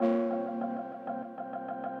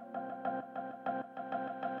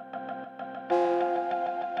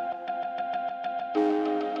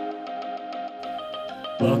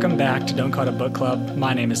Welcome back to Don't Call It a Book Club.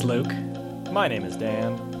 My name is Luke. My name is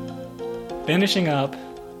Dan. Finishing up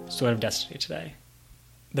Sword of Destiny today.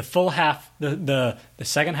 The full half, the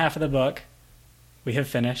second half of the book, we have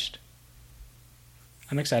finished.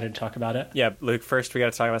 I'm excited to talk about it. Yeah, Luke, first we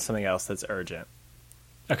got to talk about something else that's urgent.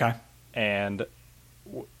 Okay. And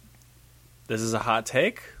this is a hot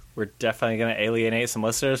take. We're definitely going to alienate some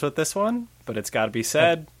listeners with this one, but it's got to be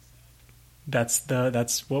said.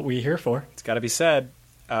 That's what we're here for. It's got to be said.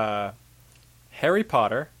 Harry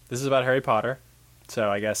Potter. This is about Harry Potter. So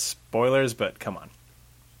I guess spoilers, but come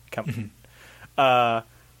on.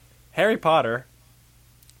 Harry Potter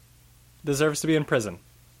deserves to be in prison.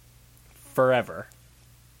 Forever.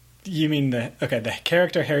 You mean the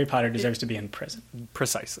character Harry Potter deserves to be in prison?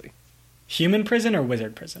 Precisely. Human prison or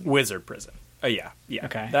wizard prison? Wizard prison. Yeah.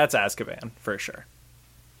 Okay. That's Azkaban, for sure.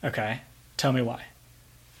 Okay. Tell me why.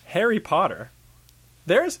 Harry Potter.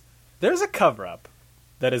 There's a cover-up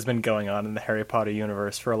that has been going on in the Harry Potter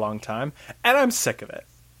universe for a long time, and I'm sick of it.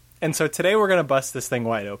 And so today we're going to bust this thing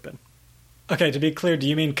wide open. Okay, to be clear, do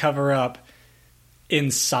you mean cover up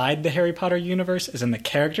inside the Harry Potter universe, as in the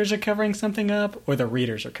characters are covering something up, or the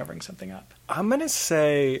readers are covering something up? I'm going to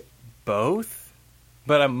say both,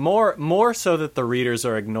 but I'm more so that the readers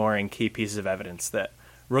are ignoring key pieces of evidence that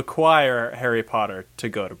require Harry Potter to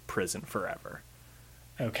go to prison forever.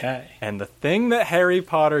 Okay. And the thing that Harry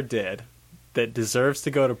Potter did that deserves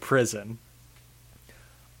to go to prison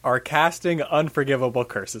are casting unforgivable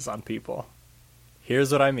curses on people.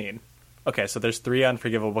 Here's what I mean. Okay, so there's 3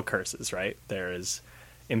 unforgivable curses, right? There is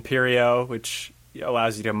Imperio, which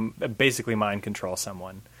allows you to basically mind control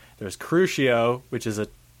someone. There's Crucio, which is a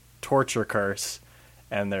torture curse.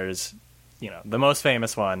 And there's, the most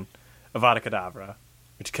famous one, Avada Kedavra,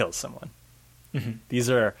 which kills someone. Mm-hmm. These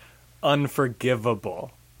are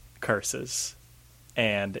unforgivable curses.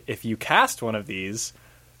 And if you cast one of these,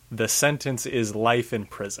 the sentence is life in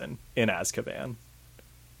prison in Azkaban.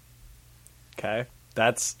 Okay?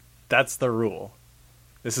 That's the rule.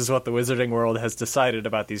 This is what the wizarding world has decided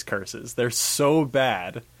about these curses. They're so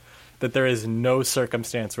bad that there is no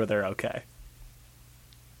circumstance where they're okay.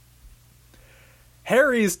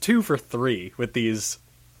 Harry's 2 for 3 with these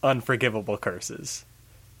unforgivable curses.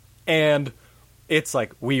 And it's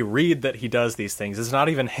like, we read that he does these things. It's not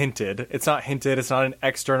even hinted. It's not an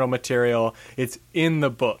external material. It's in the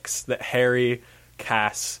books that Harry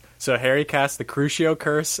casts. So Harry casts the Crucio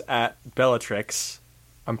curse at Bellatrix,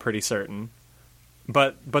 I'm pretty certain.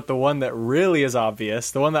 But the one that really is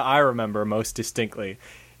obvious, the one that I remember most distinctly,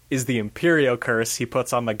 is the Imperio curse he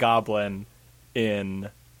puts on the goblin in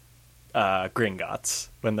Gringotts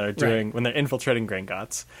when they're infiltrating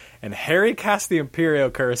Gringotts. And Harry casts the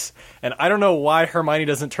Imperio curse, and I don't know why Hermione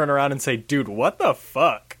doesn't turn around and say, "Dude, what the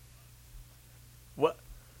fuck?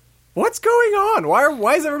 What's going on?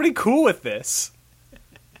 Why is everybody cool with this?"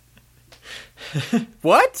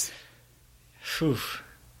 What? Whew.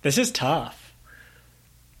 This is tough.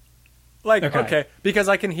 Okay, because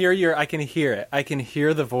I can hear it. I can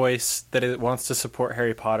hear the voice that it wants to support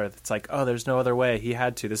Harry Potter. That's like, oh, there's no other way. He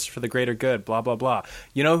had to. This is for the greater good, blah, blah, blah.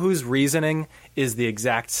 You know whose reasoning is the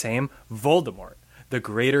exact same? Voldemort. The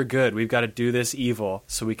greater good. We've got to do this evil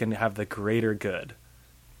so we can have the greater good.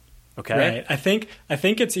 Okay? Right. I think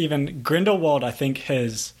it's even Grindelwald, I think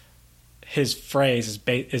his phrase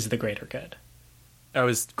is the greater good. Oh,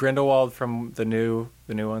 is Grindelwald from the new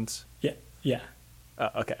ones? Yeah.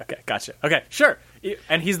 Okay, gotcha. Okay, sure.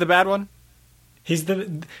 And he's the bad one? He's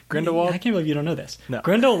the... Grindelwald? I can't believe you don't know this. No.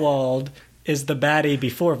 Grindelwald is the baddie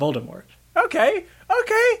before Voldemort. Okay.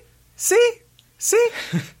 See?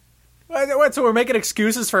 What, so we're making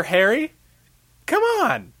excuses for Harry? Come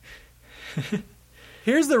on.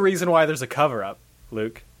 Here's the reason why there's a cover-up,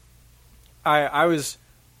 Luke. I was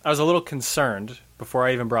a little concerned before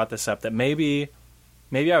I even brought this up that maybe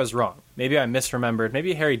I was wrong. Maybe I misremembered.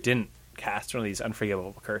 Maybe Harry didn't cast one of these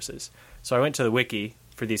unforgivable curses. So I went to the wiki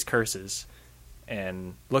for these curses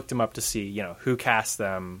and looked them up to see, who cast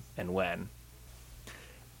them and when.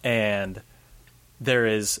 And there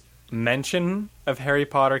is mention of Harry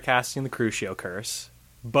Potter casting the Crucio curse,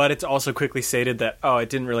 but it's also quickly stated that, it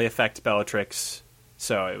didn't really affect Bellatrix,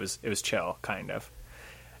 so it was chill, kind of.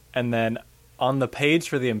 And then on the page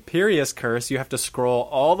for the Imperius curse, you have to scroll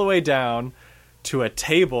all the way down to a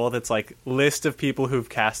table that's like list of people who've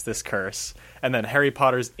cast this curse, and then Harry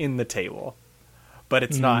Potter's in the table, but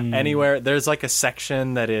it's not anywhere. There's like a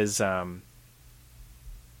section that is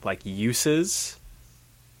like uses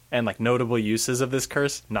and like notable uses of this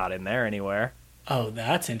curse, not in there anywhere. Oh,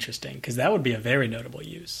 that's interesting, because that would be a very notable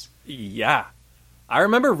use. Yeah, I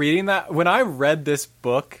remember reading that when I read this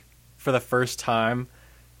book for the first time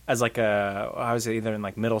as like I was either in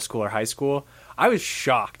like middle school or high school. I was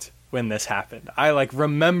shocked when this happened. I like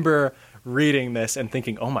remember reading this and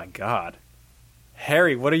thinking, "Oh my God,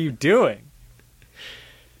 Harry, what are you doing?"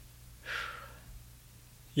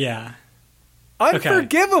 Yeah.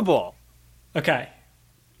 Unforgivable. Okay.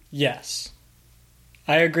 Yes.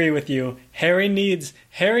 I agree with you. Harry needs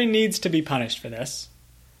to be punished for this.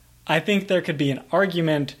 I think there could be an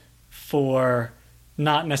argument for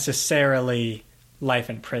not necessarily life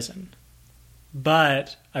in prison.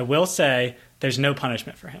 But I will say there's no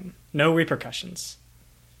punishment for him. No repercussions.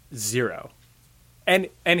 Zero. And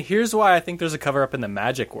here's why I think there's a cover up in the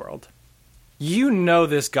magic world. You know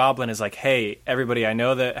this goblin is like, "Hey, everybody, I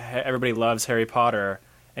know that everybody loves Harry Potter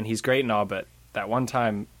and he's great and all, but that one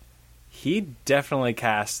time he definitely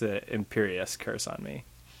cast the Imperius curse on me."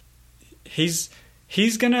 This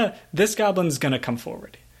goblin's gonna come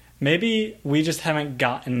forward. Maybe we just haven't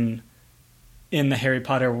gotten in the Harry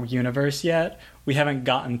Potter universe yet. We haven't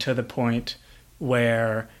gotten to the point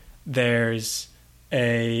where there's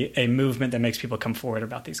a movement that makes people come forward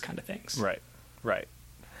about these kind of things. Right.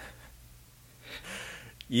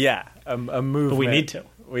 Yeah, a movement. But we need to.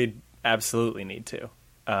 We absolutely need to.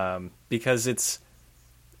 Because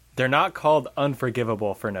they're not called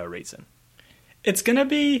unforgivable for no reason. It's gonna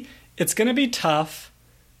be tough,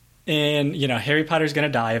 and Harry Potter's gonna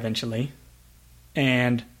die eventually,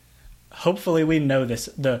 and hopefully we know this.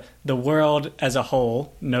 The world as a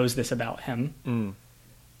whole knows this about him,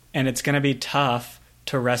 and it's gonna be tough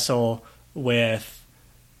to wrestle with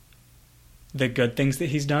the good things that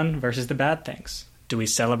he's done versus the bad things. Do we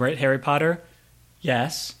celebrate Harry Potter?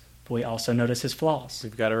 Yes, but we also notice his flaws.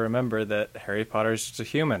 We've got to remember that Harry Potter is just a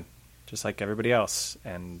human, just like everybody else,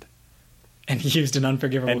 and he used an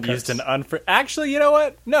unforgivable curse. Actually, you know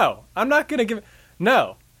what? No, I'm not going to give...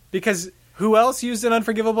 No, because who else used an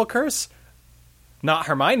unforgivable curse? Not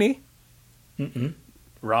Hermione. Mm-mm.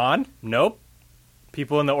 Ron? Nope.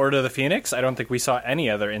 People in the Order of the Phoenix? I don't think we saw any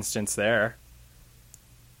other instance there.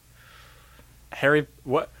 Harry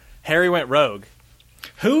went rogue.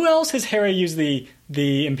 Who else has Harry used the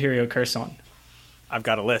Imperial curse on? I've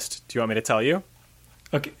got a list. Do you want me to tell you?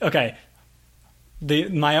 Okay.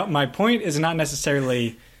 My point is not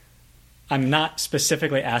necessarily... I'm not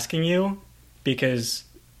specifically asking you because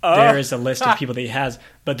there is a list of people that he has.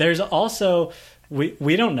 But there's also...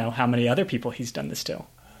 We don't know how many other people he's done this to.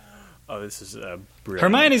 Oh, this is a brilliant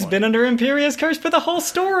Hermione's point. been under Imperius curse for the whole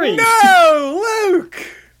story. No, Luke!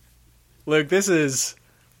 Luke,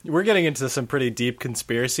 we're getting into some pretty deep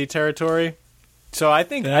conspiracy territory. So I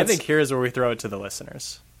think here's where we throw it to the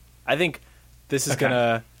listeners. I think this is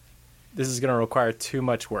gonna require too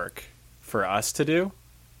much work for us to do.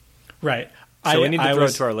 Right. So we need to throw it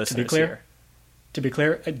to our listeners here. To be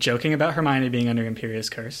clear, joking about Hermione being under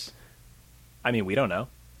Imperius curse. I mean, we don't know.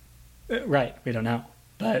 Right, we don't know.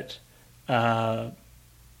 But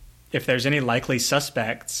if there's any likely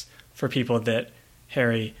suspects for people that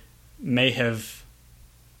Harry may have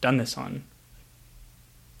done this on,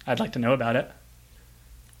 I'd like to know about it.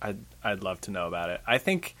 I'd love to know about it. I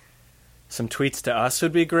think some tweets to us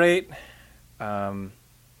would be great. I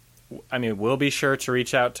mean, we'll be sure to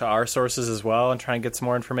reach out to our sources as well and try and get some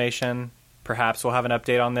more information. Perhaps we'll have an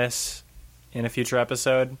update on this in a future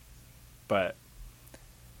episode. But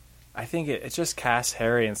I think it just casts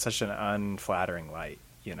Harry in such an unflattering light,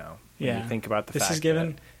 when you think about the fact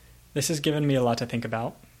that... This has given me a lot to think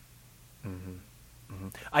about. Mm-hmm.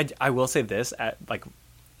 Mm-hmm. I will say this,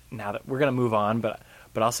 now that we're going to move on, but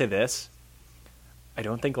I'll say this. I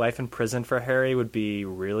don't think life in prison for Harry would be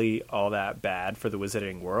really all that bad for the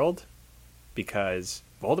wizarding world because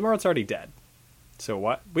Voldemort's already dead. So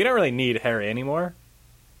what? We don't really need Harry anymore.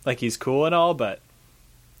 Like, he's cool and all, but,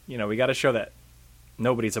 we got to show that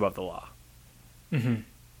nobody's above the law. Mm-hmm.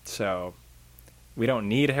 So we don't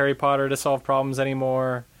need Harry Potter to solve problems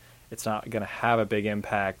anymore. It's not going to have a big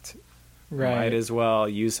impact. Right. Might as well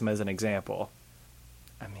use him as an example.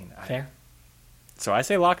 I mean, fair. So I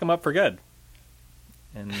say lock him up for good.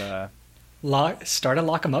 And start a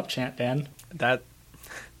lock him up chant, Dan.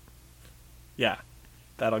 Yeah,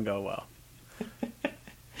 that'll go well.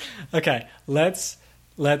 Okay, let's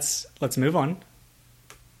move on.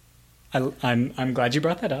 I'm glad you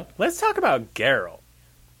brought that up. Let's talk about Geralt.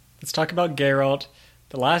 Let's talk about Geralt,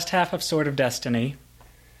 the last half of Sword of Destiny.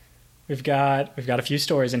 We've got a few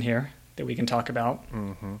stories in here that we can talk about.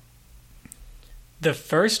 Mm-hmm. The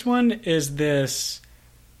first one is this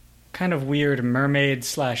kind of weird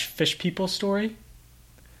mermaid/fish people story.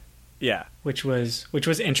 Yeah, which was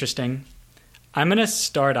interesting. I'm gonna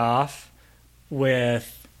start off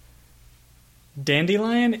with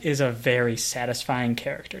Dandelion is a very satisfying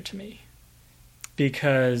character to me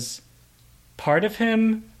because part of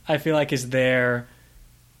him, I feel like, is there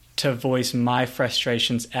to voice my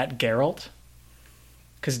frustrations at Geralt.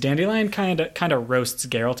 Because Dandelion kind of roasts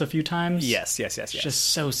Geralt a few times. Yes. It's just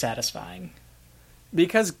so satisfying.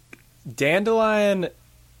 Because Dandelion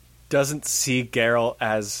doesn't see Geralt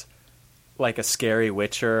as like a scary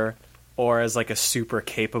witcher or as like a super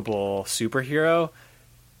capable superhero.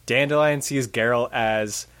 Dandelion sees Geralt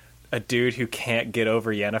as a dude who can't get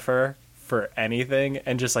over Yennefer for anything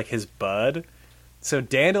and just like his bud. So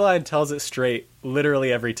Dandelion tells it straight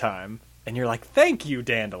literally every time. And you're like, thank you,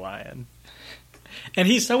 Dandelion. And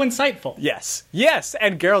he's so insightful. Yes.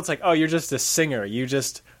 And Geralt's like, oh, you're just a singer. You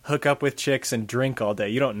just hook up with chicks and drink all day.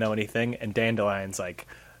 You don't know anything. And Dandelion's like,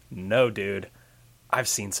 no, dude. I've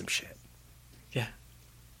seen some shit. Yeah.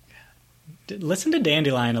 Listen to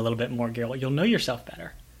Dandelion a little bit more, Geralt. You'll know yourself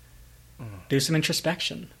better. Do some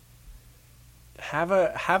introspection. Have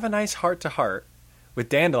a nice heart-to-heart with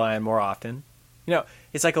Dandelion more often. You know,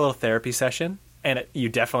 it's like a little therapy session. And you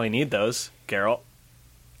definitely need those, Geralt.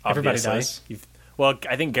 Everybody Obviously. does. Well,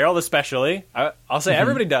 I think Geralt especially. I'll say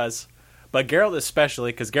everybody does, but Geralt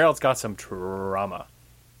especially because Geralt's got some trauma.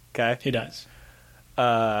 Okay, He does.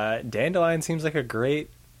 Dandelion seems like a great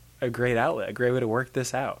outlet, a great way to work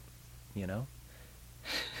this out. You know.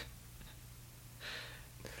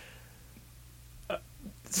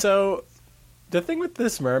 So, the thing with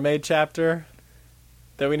this mermaid chapter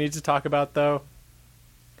that we need to talk about, though,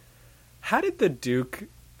 how did the Duke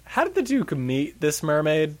meet this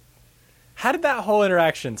mermaid? How did that whole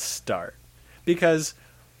interaction start? Because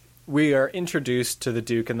we are introduced to the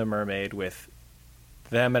Duke and the mermaid with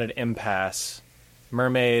them at an impasse.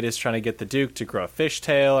 Mermaid is trying to get the Duke to grow a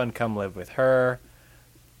fishtail and come live with her.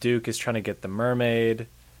 Duke is trying to get the mermaid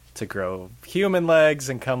to grow human legs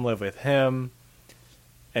and come live with him.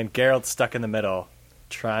 And Geralt's stuck in the middle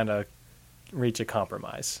trying to reach a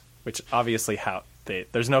compromise, which obviously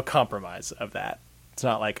there's no compromise of that. It's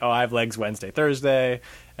not like, oh, I have legs Wednesday, Thursday,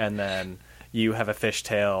 and then you have a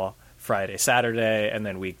fishtail Friday, Saturday, and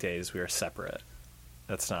then weekdays we are separate.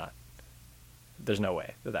 There's no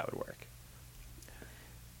way that would work.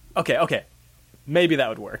 Okay. Maybe that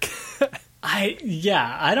would work. I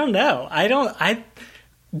don't know.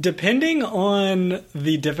 Depending on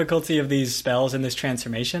the difficulty of these spells and this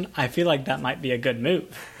transformation, I feel like that might be a good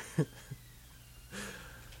move.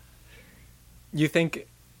 You think...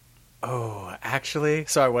 Oh, actually...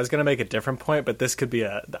 So I was going to make a different point, but this could be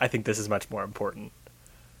I think this is much more important.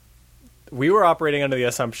 We were operating under the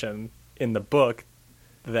assumption in the book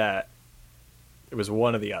that it was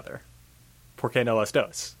one or the other. Porque no los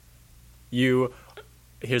dos.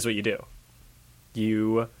 Here's what you do.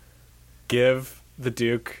 You give the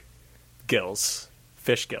Duke gills,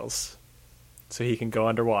 fish gills, so he can go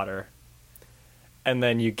underwater. And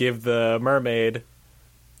then you give the mermaid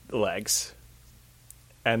legs.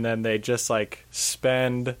 And then they just like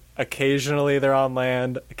spend, occasionally they're on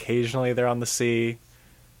land, occasionally they're on the sea.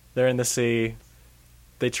 They're in the sea.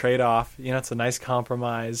 They trade off. You know, it's a nice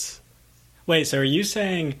compromise. Wait, so are you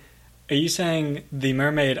saying the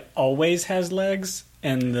mermaid always has legs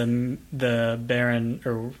and the Baron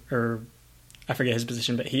or I forget his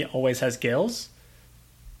position, but he always has gills?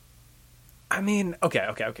 I mean, okay.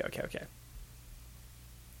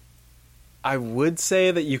 I would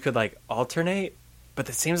say that you could like alternate, but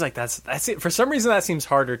it seems like that's it. For some reason that seems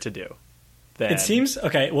harder to do. It seems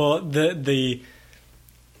okay, well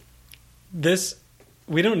this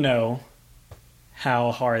we don't know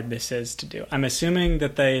how hard this is to do. I'm assuming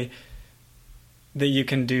that you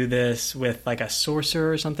can do this with like a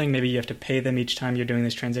sorcerer or something. Maybe you have to pay them each time you're doing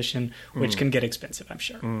this transition, which can get expensive, I'm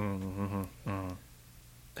sure.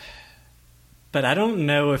 But I don't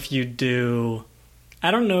know if you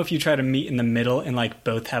try to meet in the middle and like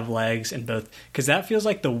both have legs and both, because that feels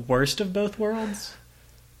like the worst of both worlds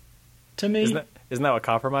to me. Isn't that what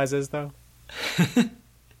compromise is, though?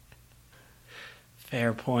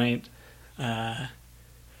 Fair point. Okay.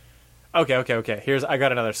 I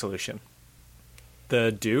got another solution. The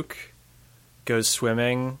Duke goes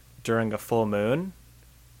swimming during a full moon,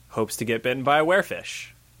 hopes to get bitten by a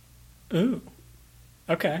werefish. Ooh.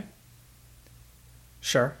 Okay.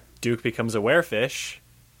 Sure. Duke becomes a werefish,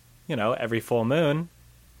 every full moon.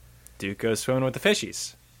 Duke goes swimming with the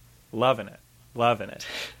fishies. Loving it.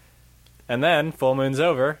 And then, full moon's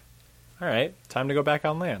over. All right, time to go back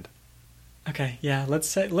on land. Okay, yeah, let's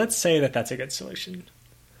say that that's a good solution.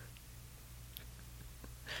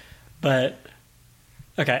 But,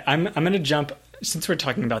 okay, I'm going to jump, since we're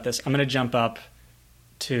talking about this, I'm going to jump up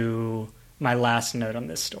to my last note on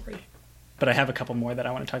this story. But I have a couple more that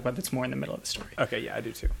I want to talk about that's more in the middle of the story. Okay, yeah, I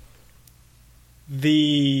do too.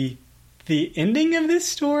 The the ending of this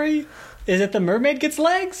story is that the mermaid gets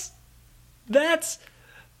legs. That's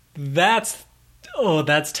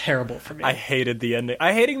terrible for me. I hated the ending.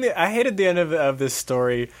 I hated the end of this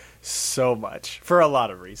story so much for a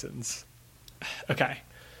lot of reasons. Okay.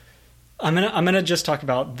 I'm gonna just talk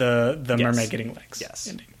about the Yes. mermaid getting legs Yes.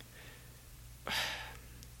 ending.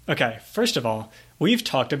 Okay, first of all, we've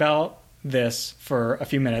talked about this for a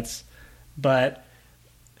few minutes, but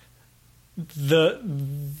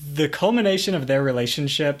the culmination of their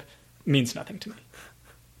relationship means nothing to me.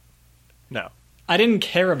 No. I didn't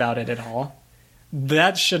care about it at all.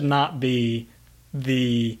 That should not be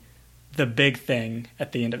the big thing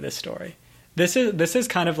at the end of this story. This is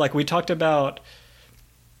kind of like we talked about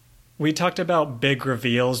big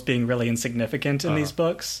reveals being really insignificant in these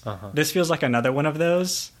books. This feels like another one of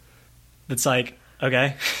those. It's like,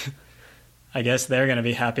 okay, I guess they're going to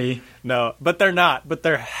be happy. No, but they're not. But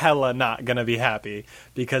they're hella not going to be happy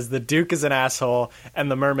because the Duke is an asshole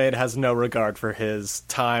and the mermaid has no regard for his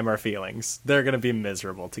time or feelings. They're going to be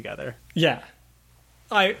miserable together. Yeah.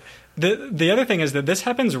 The other thing is that this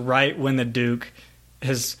happens right when the Duke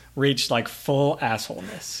has reached like full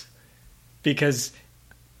assholeness. Because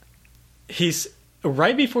he's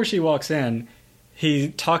right before she walks in, he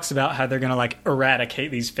talks about how they're going to like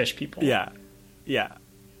eradicate these fish people. Yeah. Yeah.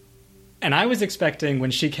 And I was expecting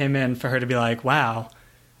when she came in for her to be like, wow,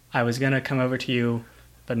 I was going to come over to you,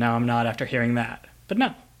 but now I'm not after hearing that. But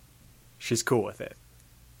no. She's cool with it.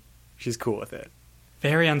 She's cool with it.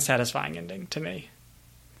 Very unsatisfying ending to me.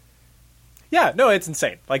 Yeah, no, it's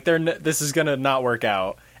insane. Like, this is going to not work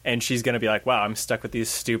out, and she's going to be like, wow, I'm stuck with these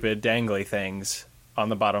stupid dangly things on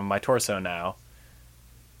the bottom of my torso now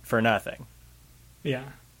for nothing. Yeah.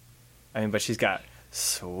 I mean, but she's got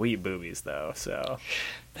sweet boobies, though, so...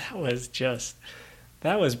 That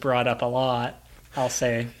was brought up a lot, I'll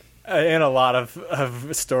say. In a lot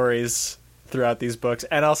of stories throughout these books.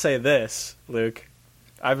 And I'll say this, Luke.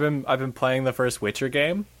 I've been playing the first Witcher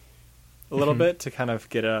game a little bit to kind of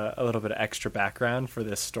get a little bit of extra background for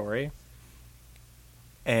this story.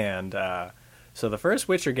 And so the first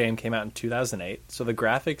Witcher game came out in 2008. So the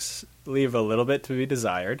graphics leave a little bit to be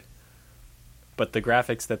desired. But the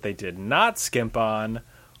graphics that they did not skimp on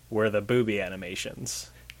were the booby animations.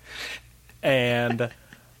 And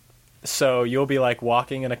so you'll be like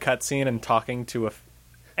walking in a cutscene and talking to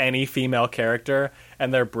any female character,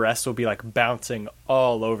 and their breasts will be like bouncing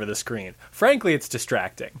all over the screen. Frankly, it's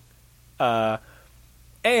distracting. And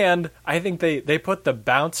I think they put the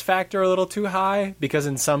bounce factor a little too high, because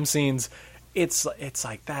in some scenes it's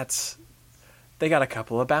like they got a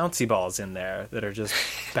couple of bouncy balls in there that are just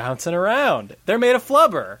bouncing around. They're made of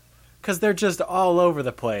flubber because they're just all over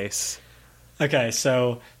the place. Okay,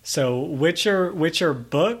 so Witcher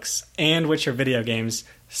books and Witcher video games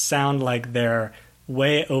sound like they're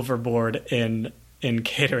way overboard in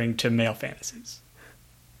catering to male fantasies.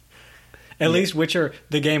 At least Witcher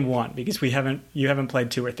the game 1, because you haven't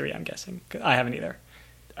played 2 or 3, I'm guessing. I haven't either.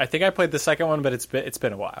 I think I played the second one, but it's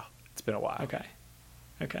been a while. It's been a while.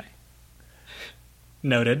 Okay.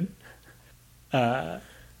 Noted. Okay.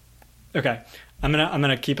 I'm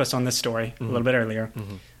gonna keep us on this story a little bit earlier.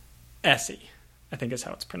 Essie, I think is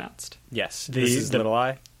how it's pronounced. Yes. This is Little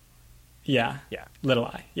Eye? Yeah. Yeah. Little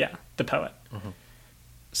Eye. Yeah. The poet.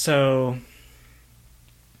 So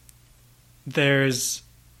there's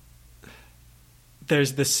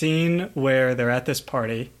the scene where they're at this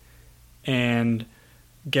party and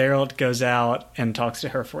Geralt goes out and talks to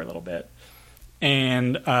her for a little bit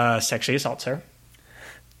and sexually assaults her.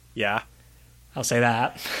 Yeah. I'll say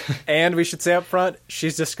that. And we should say up front,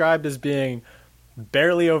 she's described as being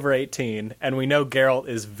barely over 18, and we know Geralt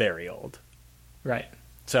is very old. Right.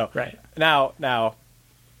 So Right. Now,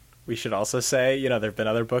 we should also say, there have been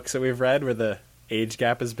other books that we've read where the age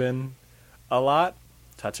gap has been a lot.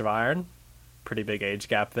 Touch of Iron, pretty big age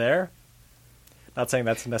gap there. Not saying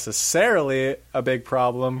that's necessarily a big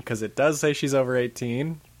problem, because it does say she's over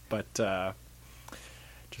 18, but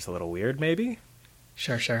just a little weird, maybe?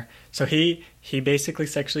 Sure. So he basically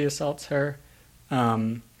sexually assaults her.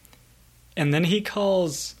 And then he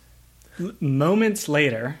moments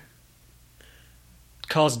later,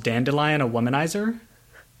 calls Dandelion a womanizer,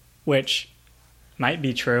 which might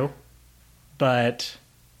be true. But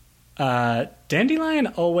Dandelion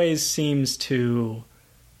always seems to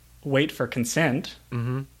wait for consent.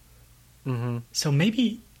 So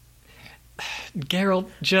maybe Geralt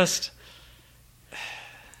just...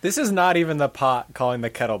 This is not even the pot calling the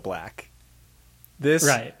kettle black. This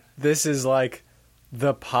is like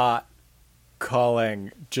the pot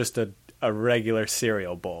calling just a regular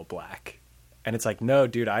cereal bowl black. And it's like, no,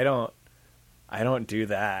 dude, I don't do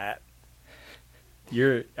that.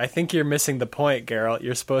 I think you're missing the point, Geralt.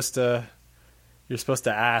 You're supposed to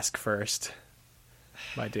ask first,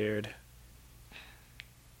 my dude.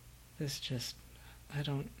 This just, I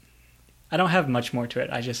don't have much more to it.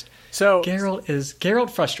 So Geralt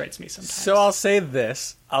frustrates me sometimes. So I'll say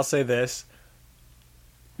this.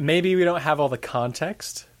 Maybe we don't have all the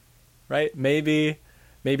context, right? Maybe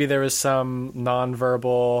there was some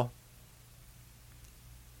nonverbal.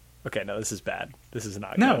 Okay, no, this is bad. This is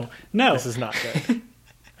not good. No. This is not good.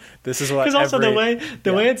 This is what. Because also the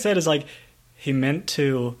way it's said is like he meant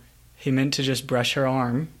to just brush her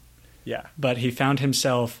arm. Yeah. But he found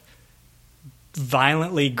himself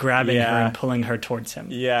violently grabbing her and pulling her towards him.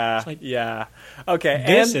 Yeah. Like, yeah. Okay.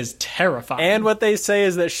 This is terrifying. And what they say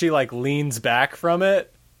is that she like leans back from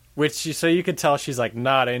it, so you could tell she's like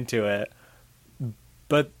not into it.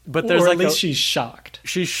 But there's or like at least she's shocked.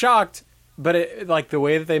 She's shocked, but it, like the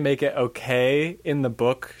way that they make it okay in the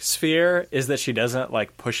book sphere is that she doesn't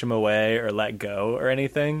like push him away or let go or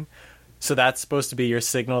anything. So that's supposed to be your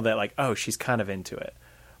signal that like, oh, she's kind of into it.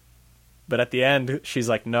 But at the end, she's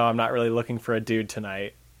like, no, I'm not really looking for a dude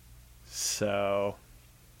tonight. So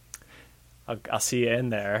I'll see you in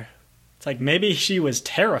there. It's like maybe she was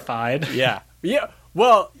terrified. Yeah. Yeah.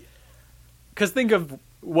 Well, because think of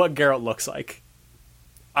what Geralt looks like.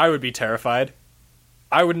 I would be terrified.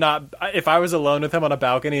 I would not, if I was alone with him on a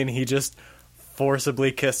balcony and he just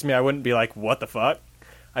forcibly kissed me, I wouldn't be like, what the fuck?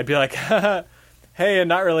 I'd be like, hey, I'm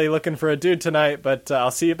not really looking for a dude tonight, but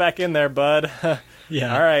I'll see you back in there, bud.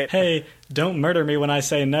 Yeah. All right. Hey, don't murder me when I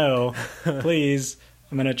say no. Please.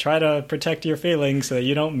 I'm going to try to protect your feelings so that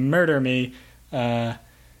you don't murder me. Yeah.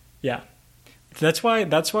 That's why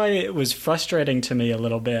it was frustrating to me a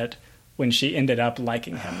little bit when she ended up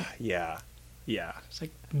liking him. Yeah. Yeah. It's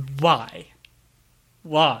like, why?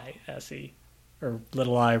 Why, Essie? Or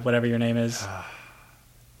Little I, whatever your name is.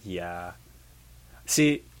 Yeah.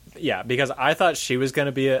 See, yeah, because I thought she was going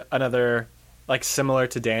to be another, like, similar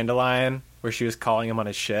to Dandelion, where she was calling him on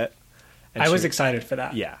his shit. And I was excited for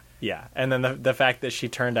that. Yeah, yeah. And then the fact that she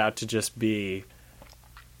turned out to just be,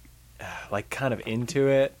 like, kind of into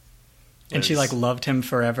it. And she, like, loved him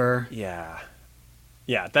forever. Yeah.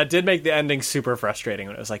 Yeah, that did make the ending super frustrating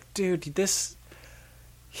when it was like, dude,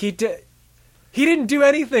 he didn't do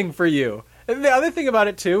anything for you. And the other thing about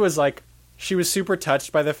it, too, was, like, she was super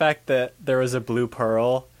touched by the fact that there was a blue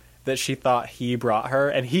pearl that she thought he brought her,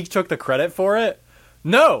 and he took the credit for it.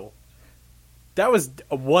 No! That was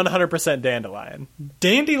 100% Dandelion.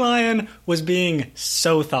 Dandelion was being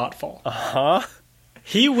so thoughtful. Uh-huh.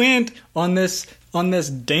 He went on this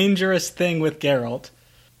dangerous thing with Geralt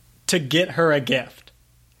to get her a gift.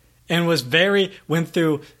 And went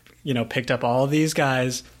through, picked up all these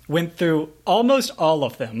guys, went through almost all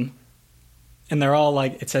of them. And they're all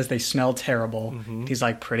like, it says they smell terrible. Mm-hmm. He's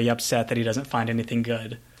like pretty upset that he doesn't find anything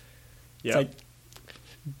good. Yeah. It's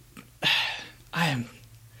like,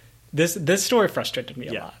 this story frustrated me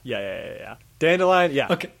a lot. Yeah. Dandelion, yeah.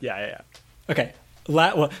 Okay. Yeah. Okay.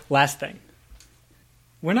 Last thing.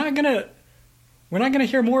 We're not gonna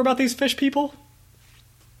hear more about these fish people?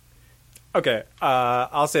 Okay,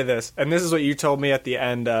 I'll say this, and this is what you told me at the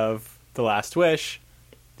end of The Last Wish.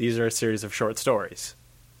 These are a series of short stories.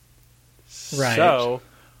 Right. So,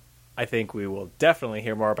 I think we will definitely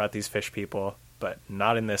hear more about these fish people, but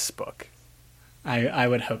not in this book. I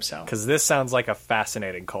would hope so. Because this sounds like a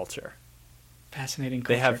fascinating culture. Fascinating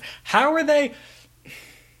culture. How are they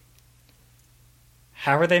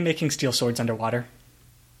making steel swords underwater?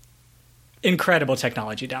 Incredible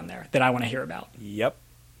technology down there that I want to hear about. Yep.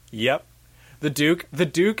 The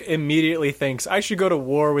Duke immediately thinks, I should go to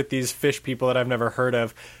war with these fish people that I've never heard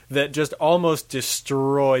of that just almost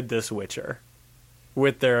destroyed this Witcher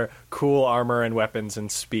with their cool armor and weapons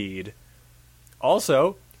and speed.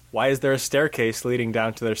 Also, why is there a staircase leading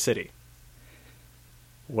down to their city?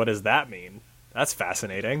 What does that mean? That's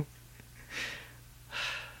fascinating.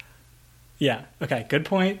 Yeah, okay, good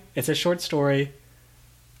point. It's a short story.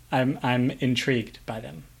 I'm intrigued by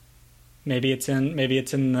them. Maybe it's in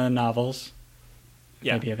the novels.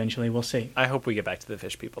 Yeah. Maybe eventually we'll see. I hope we get back to the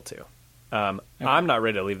fish people too. Okay. I'm not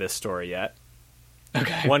ready to leave this story yet.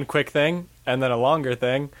 Okay. One quick thing, and then a longer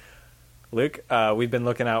thing. Luke, we've been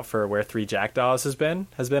looking out for where Three Jackdaws has been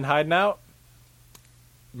hiding out.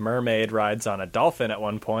 Mermaid rides on a dolphin at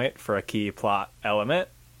one point for a key plot element.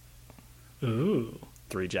 Ooh.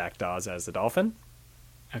 Three Jackdaws as the dolphin.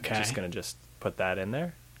 Okay. Just gonna put that in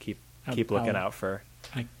there. Keep looking out for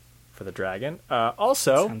the dragon.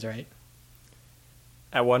 Also, sounds right.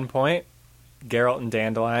 At one point, Geralt and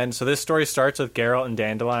Dandelion. So this story starts with Geralt and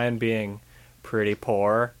Dandelion being pretty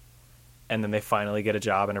poor, and then they finally get a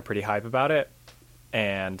job and are pretty hype about it.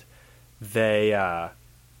 And They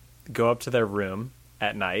go up to their room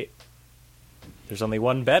at night. There's only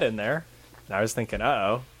one bed in there. And I was thinking,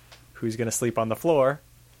 uh-oh, who's going to sleep on the floor?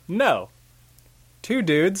 No. 2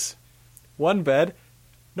 dudes, 1 bed,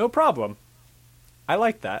 no problem. I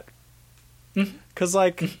like that. Because,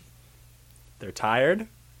 like, they're tired.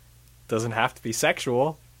 Doesn't have to be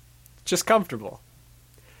sexual. Just comfortable.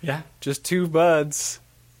 Yeah. Just 2 buds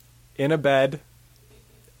in a bed,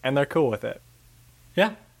 and they're cool with it.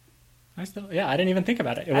 Yeah. I didn't even think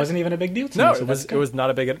about it. It wasn't even a big deal to No, me. So it was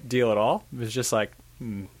not a big deal at all. It was just like,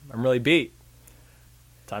 I'm really beat.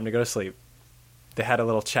 Time to go to sleep. They had a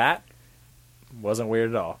little chat. Wasn't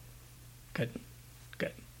weird at all. Good.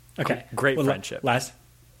 Okay. Great friendship.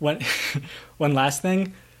 One last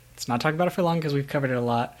thing. Let's not talk about it for long because we've covered it a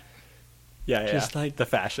lot. Yeah. Just like the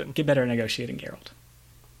fashion. Get better at negotiating, Geralt.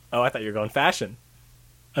 Oh, I thought you were going fashion.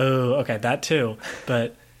 Oh, okay, that too.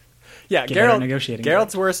 But yeah, get better at negotiating.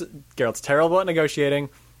 Geralt's worse. Geralt's terrible at negotiating,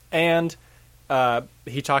 and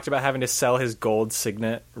he talked about having to sell his gold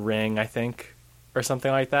signet ring, I think, or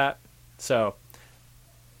something like that. So,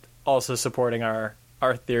 also supporting our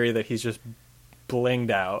theory that he's just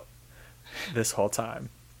blinged out this whole time.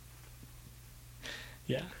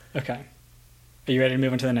 Yeah. Okay. Are you ready to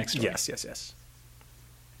move on to the next story? Yes.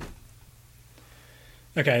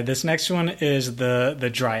 Okay, this next one is the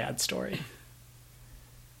Dryad story.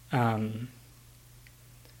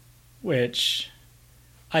 Which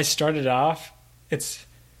I started off,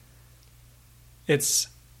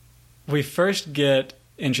 we first get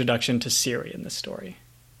introduction to Ciri in this story.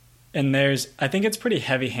 And I think it's pretty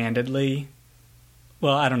heavy-handedly,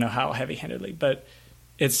 well, I don't know how heavy-handedly, but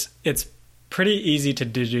it's pretty easy to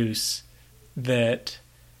deduce that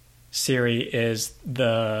Ciri is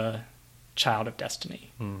the child of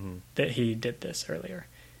destiny, that he did this earlier.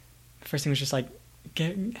 The first thing was just like,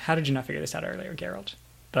 how did you not figure this out earlier, Geralt?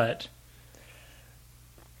 But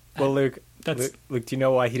well, Luke, do you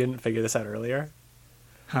know why he didn't figure this out earlier?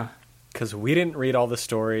 Huh? Because we didn't read all the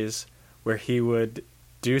stories where he would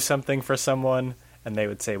do something for someone and they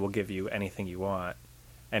would say, we'll give you anything you want,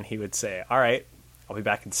 and he would say, all right, I'll be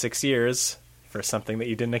back in 6 years for something that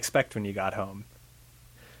you didn't expect when you got home.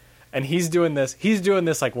 And he's doing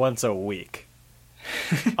this like once a week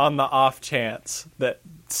on the off chance that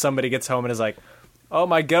somebody gets home and is like, oh,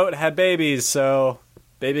 my goat had babies, so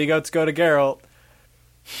baby goats go to Geralt.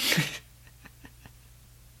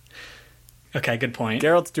 Okay, good point.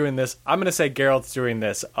 Geralt's doing this. I'm going to say Geralt's doing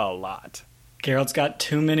this a lot. Geralt's got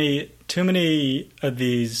too many of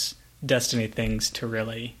these destiny things to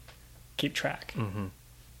really keep track. Mm-hmm.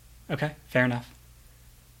 Okay, fair enough.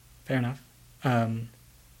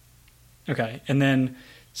 Okay, and then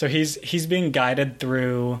so he's being guided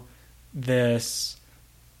through this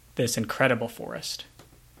incredible forest.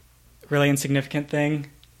 Really insignificant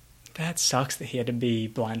thing. That sucks that he had to be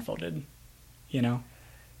blindfolded. You know?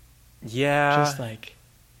 Yeah. Just like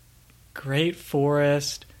great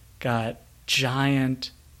forest, got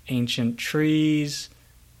giant ancient trees,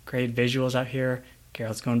 great visuals out here.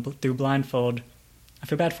 Geralt's going through blindfold. I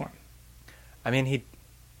feel bad for him. I mean,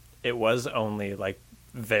 it was only like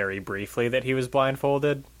very briefly that he was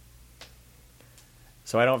blindfolded.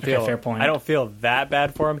 So I don't feel fair point. I don't feel that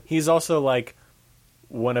bad for him. He's also like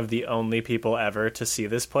one of the only people ever to see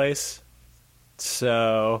this place.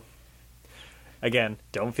 So again,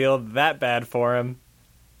 don't feel that bad for him.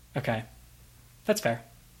 Okay. That's fair.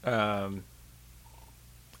 I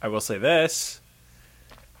will say this.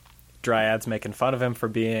 Dryad's making fun of him for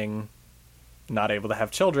being not able to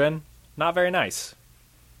have children. Not very nice.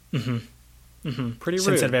 Mm-hmm. Pretty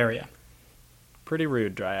rude. Sensitive. Pretty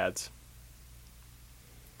rude, Dryads.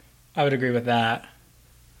 I would agree with that.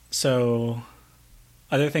 So,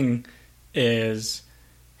 other thing is,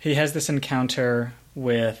 he has this encounter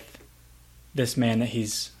with this man that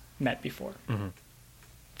he's met before. Mm-hmm.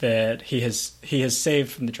 That he has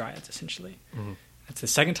saved from the Dryads, essentially. Mm-hmm. That's the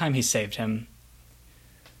second time he saved him.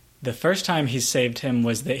 The first time he saved him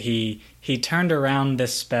was that he turned around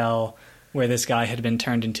this spell where this guy had been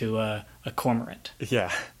turned into a cormorant.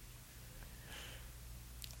 Yeah.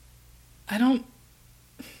 I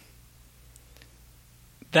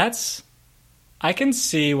can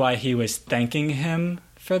see why he was thanking him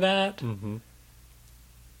for that. Mm-hmm.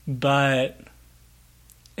 But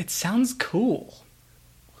it sounds cool.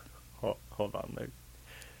 Hold on, Luke.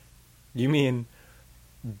 You mean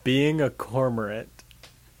being a cormorant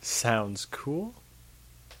sounds cool?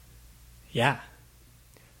 Yeah.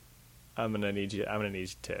 I'm gonna need you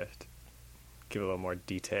to give a little more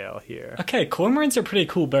detail here. Okay, cormorants are pretty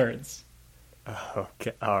cool birds.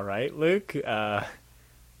 Okay, all right, Luke. I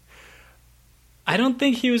don't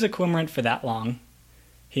think he was a cormorant for that long.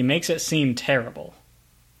 he makes it seem terrible.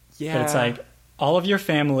 Yeah. But it's like, all of your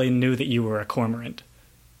family knew that you were a cormorant.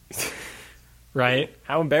 Right?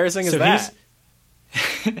 How embarrassing is that?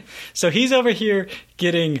 So he's over here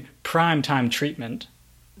getting primetime treatment.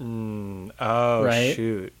 Oh, right?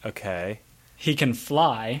 Shoot. Okay. He can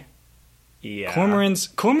fly. Yeah.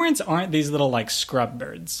 Cormorants aren't these little, like, scrub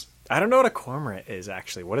birds. I don't know what a cormorant is,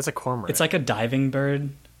 actually. What is a cormorant? It's like a diving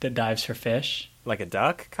bird that dives for fish. Like a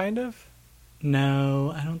duck, kind of?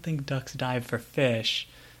 No, I don't think ducks dive for fish.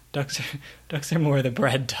 Ducks are more the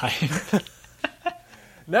bread type.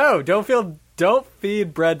 No, don't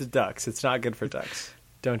feed bread to ducks. It's not good for ducks.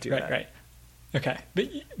 Don't do that. Right. Okay,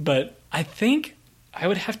 but I think I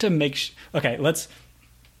would have to make. Okay,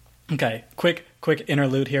 quick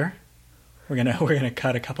interlude here. We're gonna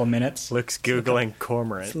cut a couple minutes. Luke's googling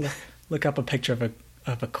cormorant. Look up a picture of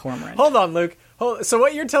a cormorant. Hold on, Luke. So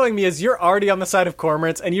what you're telling me is you're already on the side of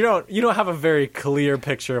cormorants, and you don't have a very clear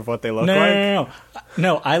picture of what they look like.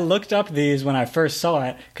 No. I looked up these when I first saw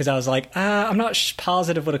it because I was like, I'm not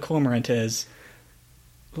positive what a cormorant is.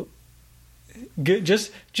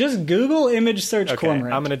 Just Google image search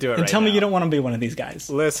cormorant. I'm going to do it and right tell me now. you don't want to be one of these guys.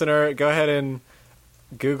 Listener, go ahead and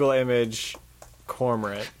Google image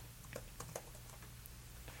cormorant.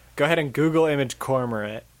 Go ahead and Google image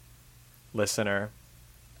cormorant, listener.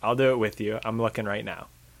 I'll do it with you. I'm looking right now.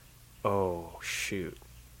 Oh, shoot.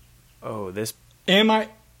 Oh, this... Am I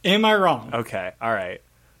wrong? Okay, all right.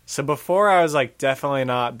 So before I was like, definitely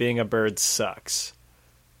not, being a bird sucks.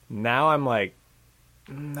 Now I'm like,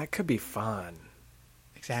 that could be fun.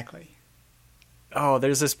 Exactly. Oh,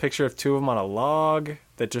 there's this picture of two of them on a log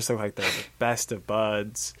that just look like they're the best of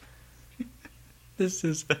buds. This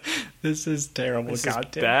is terrible This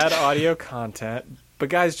content. is bad audio content. But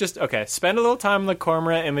guys, spend a little time on the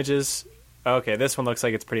cormorant images. Okay, this one looks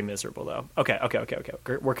like it's pretty miserable though. Okay.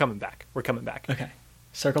 We're coming back. Okay,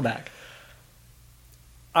 circle back.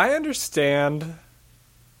 I understand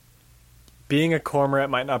being a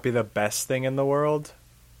cormorant might not be the best thing in the world.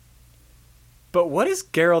 But what is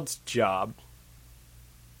Geralt's job?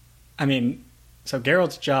 I mean, so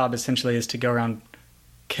Geralt's job essentially is to go around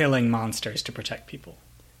killing monsters to protect people.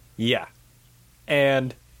 Yeah.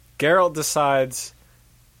 And Geralt decides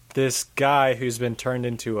this guy who's been turned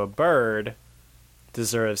into a bird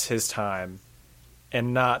deserves his time,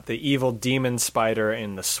 and not the evil demon spider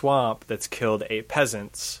in the swamp that's killed 8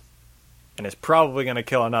 peasants and is probably going to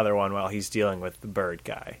kill another one while he's dealing with the bird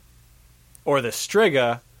guy. Or the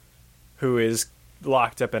Striga, who is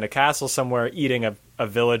locked up in a castle somewhere eating a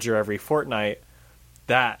villager every fortnight.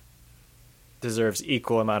 That deserves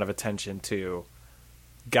equal amount of attention to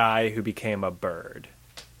guy who became a bird.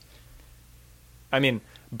 I mean,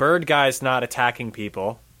 bird guy's not attacking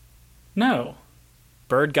people. No.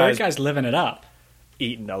 Bird guy's living it up.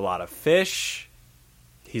 Eating a lot of fish.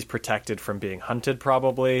 He's protected from being hunted,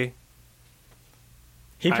 probably.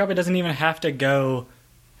 He probably doesn't even have to go...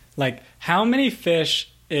 Like, how many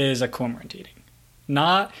fish is a cormorant eating?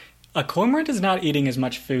 A cormorant is not eating as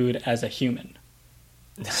much food as a human.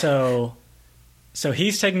 So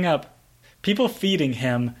he's taking up... People feeding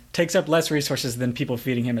him takes up less resources than people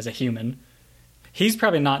feeding him as a human. He's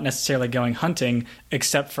probably not necessarily going hunting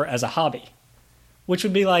except for as a hobby. Which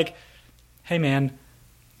would be like, hey man,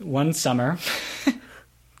 one summer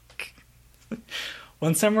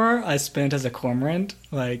I spent as a cormorant,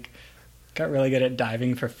 got really good at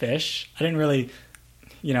diving for fish. I didn't really,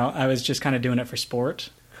 I was just kind of doing it for sport,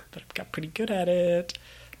 but I got pretty good at it.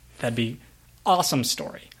 That'd be awesome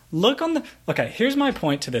story. Okay, here's my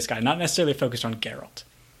point to this guy, not necessarily focused on Geralt.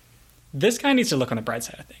 This guy needs to look on the bright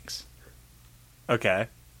side of things. Okay.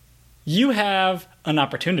 You have an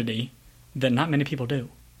opportunity that not many people do.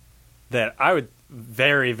 That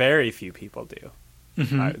very, very few people do,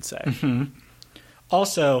 I would say. Mm-hmm.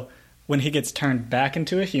 Also, when he gets turned back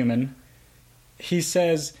into a human, he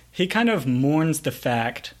says he kind of mourns the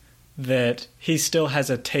fact that he still has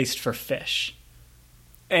a taste for fish.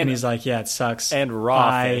 And he's like, yeah, it sucks. And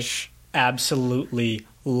raw fish. I absolutely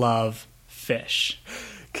love fish.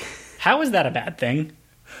 How is that a bad thing?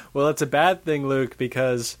 Well, it's a bad thing, Luke,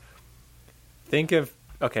 because think of,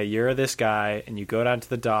 okay, you're this guy, and you go down to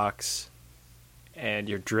the docks, and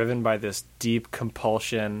you're driven by this deep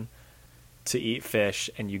compulsion to eat fish,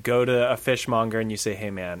 and you go to a fishmonger and you say, hey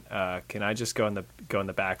man, can I just go in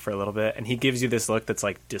the back for a little bit? And he gives you this look that's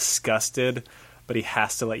like disgusted, but he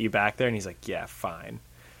has to let you back there, and he's like, yeah, fine.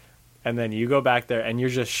 And then you go back there and you're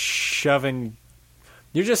just stuffing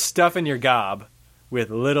your gob with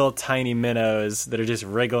little tiny minnows that are just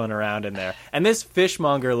wriggling around in there. And this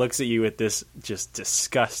fishmonger looks at you with this just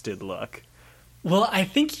disgusted look. Well, I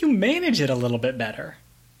think you manage it a little bit better.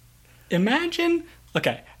 Imagine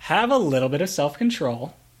okay, have a little bit of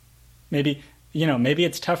self-control. Maybe, maybe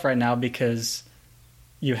it's tough right now because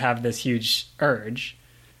you have this huge urge.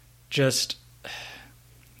 Just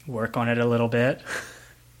work on it a little bit.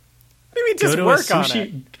 Maybe just work on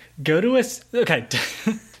it. Go to a... Okay.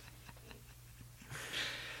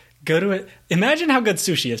 Imagine how good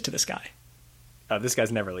sushi is to this guy. Oh, this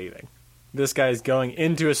guy's never leaving. This guy's going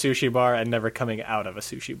into a sushi bar and never coming out of a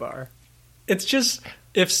sushi bar. It's just,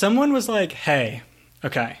 if someone was like, hey,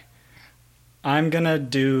 okay, I'm going to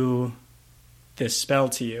do this spell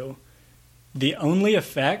to you, the only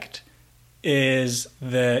effect is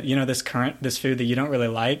that, this food that you don't really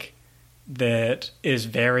like, that is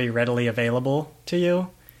very readily available to you,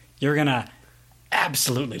 you're going to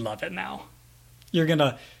absolutely love it now.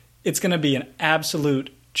 It's going to be an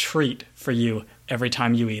absolute treat for you every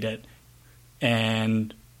time you eat it.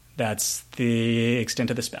 And that's the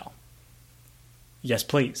extent of the spell. Yes,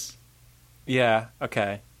 please. Yeah,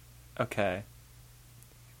 okay.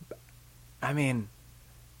 I mean,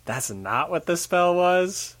 that's not what the spell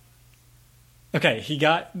was. Okay, he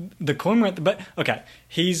got the cormorant, but okay,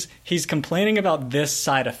 he's complaining about this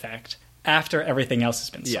side effect after everything else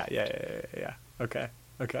has been solved. Yeah. Okay.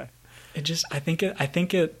 It just, I think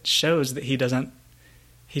it shows that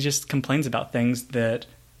he just complains about things that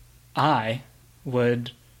I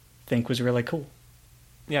would think was really cool.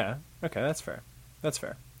 Yeah, okay, that's fair.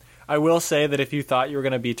 I will say that if you thought you were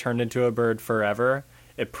going to be turned into a bird forever,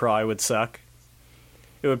 it probably would suck.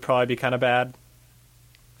 It would probably be kind of bad.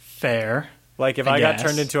 Fair. Like if I got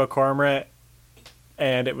turned into a cormorant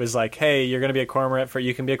and it was like, hey, you're going to be a cormorant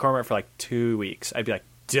you can be a cormorant for like 2 weeks. I'd be like,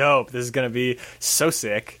 dope, this is going to be so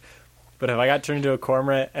sick. But if I got turned into a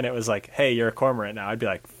cormorant and it was like, hey, you're a cormorant now, I'd be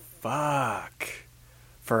like, fuck.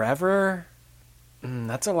 Forever?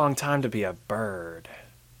 That's a long time to be a bird.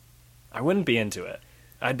 I wouldn't be into it.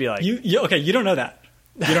 I'd be like... Okay, you don't know that.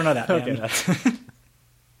 You don't know that, man. Okay,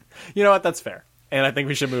 you know what? That's fair. And I think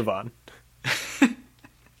we should move on.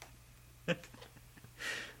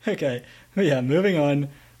 Okay. Yeah, moving on.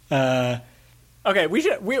 Okay,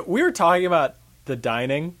 we were talking about the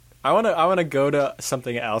dining. I want to go to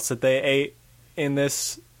something else that they ate in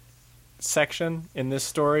this section, in this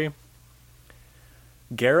story.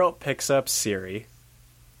 Geralt picks up Ciri,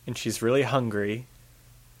 and she's really hungry,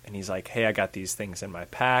 and he's like, hey, I got these things in my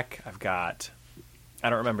pack. I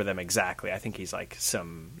don't remember them exactly. I think he's like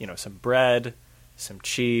some bread, some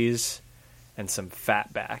cheese, and some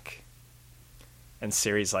fatback. And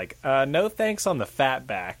Ciri's like, no thanks on the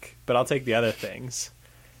fatback, but I'll take the other things.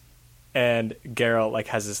 And Geralt like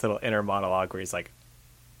has this little inner monologue where he's like,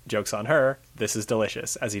 joke's on her, this is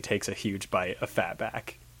delicious, as he takes a huge bite of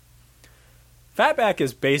fatback. Fatback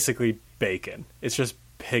is basically bacon. It's just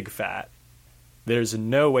pig fat. There's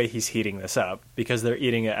no way he's heating this up because they're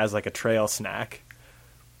eating it as like a trail snack.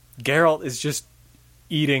 Geralt is just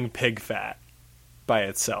eating pig fat by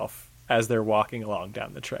itself as they're walking along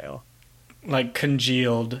down the trail. Like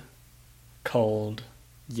congealed, cold.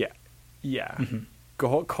 Yeah. Mm-hmm.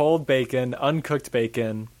 Cold bacon, uncooked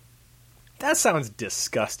bacon. That sounds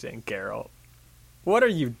disgusting, Geralt. What are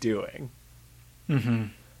you doing? Mm-hmm.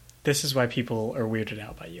 This is why people are weirded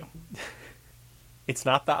out by you. It's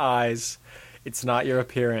not the eyes. It's not your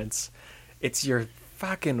appearance. It's your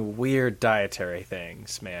fucking weird dietary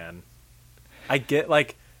things, man. I get,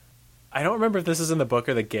 like... I don't remember if this is in the book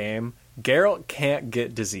or the game. Geralt can't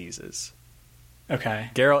get diseases. Okay.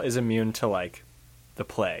 Geralt is immune to, like, the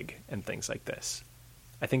plague and things like this.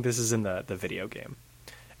 I think this is in the video game.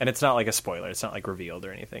 And it's not like a spoiler. It's not, like, revealed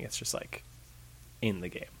or anything. It's just, like, in the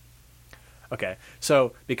game. Okay,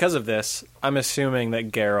 so because of this, I'm assuming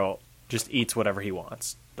that Geralt just eats whatever he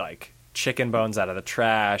wants. Like, chicken bones out of the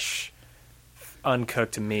trash,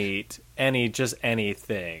 uncooked meat,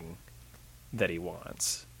 anything that he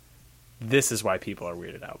wants. This is why people are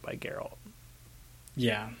weirded out by Geralt.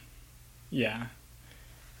 Yeah.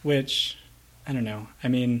 Which, I don't know. I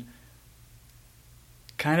mean,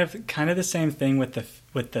 kind of the same thing with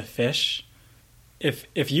the fish.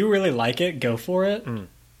 If you really like it, go for it.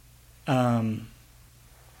 But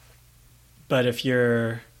if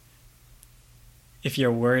you're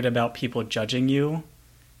worried about people judging you,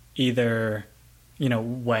 either,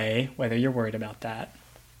 weigh whether you're worried about that,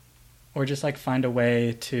 or just like find a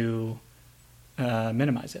way to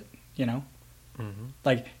minimize it, Mm-hmm.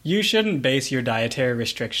 Like, you shouldn't base your dietary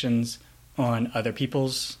restrictions on other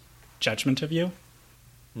people's judgment of you,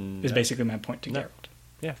 is basically my point to Geralt.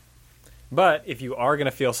 Yeah. But if you are going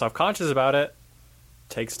to feel self-conscious about it,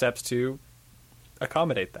 take steps to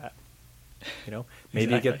accommodate that. Maybe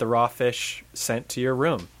Exactly. get the raw fish sent to your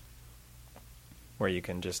room where you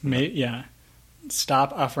can just...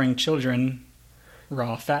 Stop offering children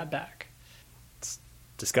raw fat back. It's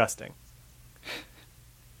disgusting.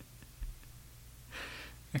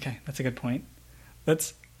 Okay, that's a good point.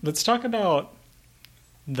 Let's talk about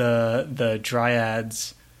the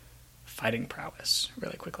Dryads' fighting prowess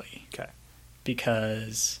really quickly. Okay.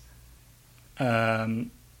 Because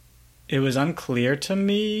it was unclear to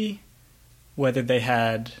me whether they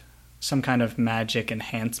had some kind of magic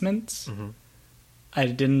enhancements. Mm-hmm.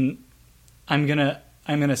 I'm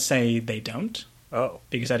gonna say they don't. Oh.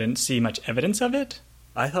 Because I didn't see much evidence of it.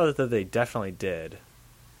 I thought that they definitely did.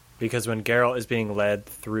 Because when Geralt is being led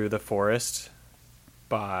through the forest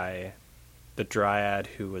by the Dryad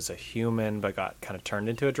who was a human but got kind of turned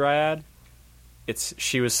into a Dryad,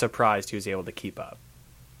 she was surprised he was able to keep up.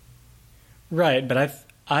 Right, but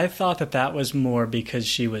I thought that was more because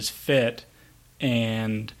she was fit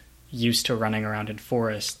and used to running around in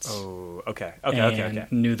forests. Oh, okay. Okay.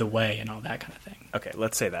 Knew the way and all that kind of thing. Okay,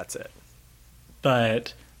 let's say that's it.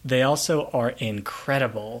 But they also are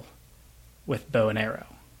incredible with bow and arrow.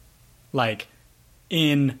 Like,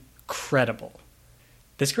 incredible.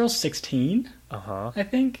 This girl's 16, I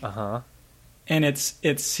think. And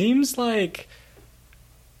it seems like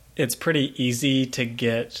it's pretty easy to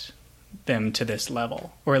get them to this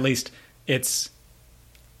level. Or at least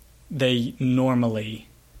they normally,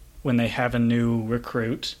 when they have a new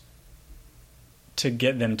recruit, to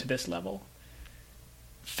get them to this level.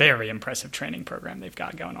 Very impressive training program they've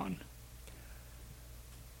got going on.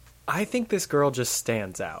 I think this girl just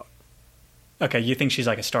stands out. Okay, you think she's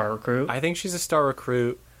like a star recruit? I think she's a star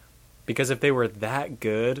recruit because if they were that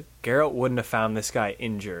good, Geralt wouldn't have found this guy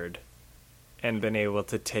injured and been able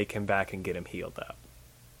to take him back and get him healed up.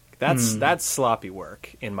 That's sloppy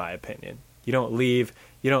work, in my opinion. You don't leave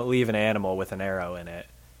an animal with an arrow in it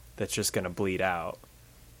that's just going to bleed out.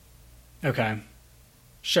 Okay.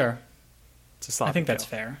 Sure. It's a sloppy I think that's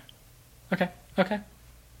kill. fair. Okay.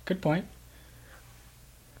 Good point.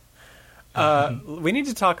 We need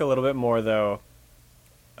to talk a little bit more, though,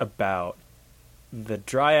 about the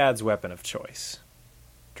Dryad's weapon of choice.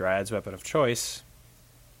 Dryad's weapon of choice,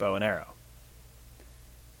 bow and arrow.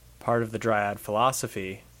 Part of the Dryad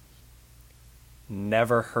philosophy,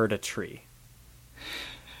 never hurt a tree.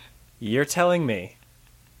 You're telling me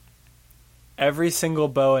every single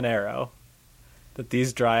bow and arrow that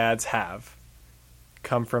these Dryads have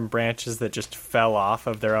come from branches that just fell off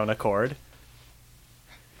of their own accord?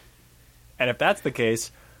 And if that's the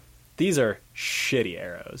case, these are shitty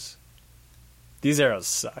arrows. These arrows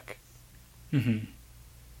suck. Mm-hmm.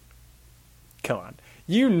 Come on.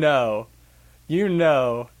 You know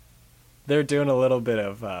they're doing a little bit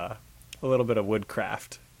of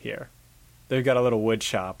woodcraft here. They've got a little wood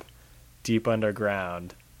shop deep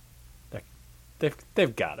underground.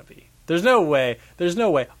 They've got to be. There's no way.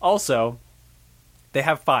 Also, they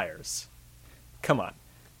have fires. Come on,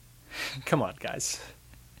 guys.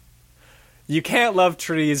 You can't love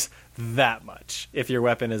trees that much if your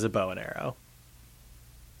weapon is a bow and arrow.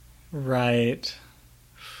 Right.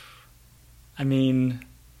 I mean,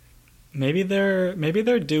 maybe they're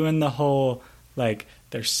doing the whole, like,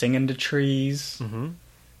 they're singing to trees,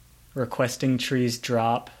 requesting trees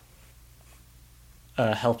drop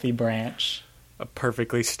a healthy branch. A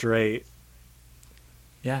perfectly straight,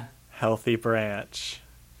 healthy branch.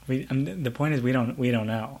 The point is we don't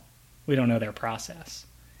know. We don't know their process.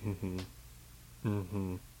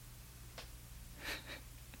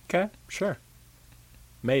 Okay, sure.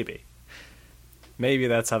 Maybe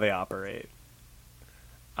that's how they operate.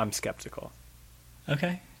 I'm skeptical.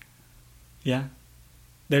 Okay. Yeah.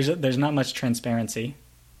 There's not much transparency.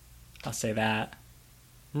 I'll say that.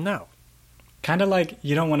 No. Kind of like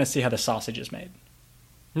you don't want to see how the sausage is made.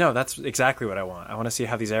 No, that's exactly what I want. I want to see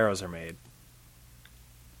how these arrows are made.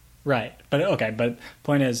 Right. But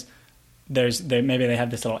point is maybe they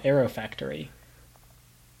have this little arrow factory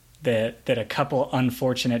that a couple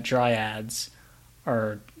unfortunate Dryads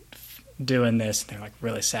are doing this. They're like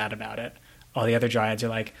really sad about it. All the other Dryads are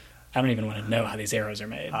like, I don't even want to know how these arrows are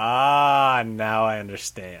made. Ah, now I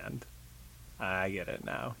understand. I get it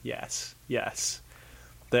now. Yes.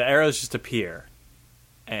 The arrows just appear,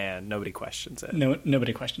 and nobody questions it. No,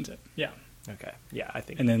 nobody questions it. Yeah. Okay. Yeah, I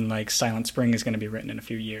think. And then like Silent Spring is going to be written in a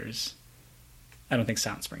few years. I don't think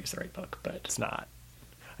Silent Spring is the right book, but it's not.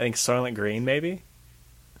 I think Soylent Green, maybe.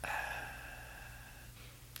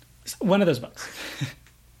 One of those books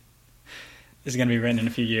is going to be written in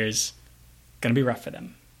a few years. Going to be rough for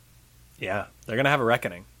them. Yeah, they're going to have a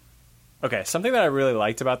reckoning. Okay, something that I really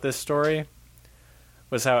liked about this story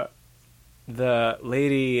was how the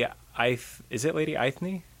Lady is it Lady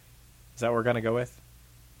Eithne? Is that what we're going to go with?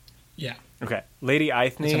 Yeah. Okay, Lady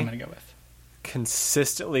Eithne. That's what I'm going to go with.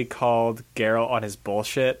 consistently called Geralt on his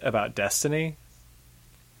bullshit about destiny.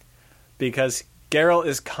 Because Geralt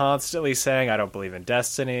is constantly saying, I don't believe in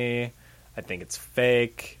destiny. I think it's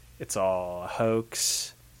fake. It's all a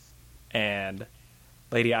hoax. And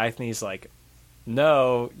Lady Eithne's like,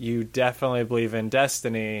 no, you definitely believe in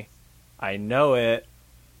destiny. I know it.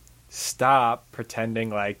 Stop pretending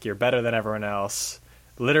like you're better than everyone else.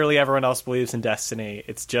 Literally everyone else believes in destiny.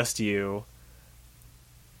 It's just you.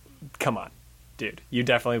 Come on, dude. You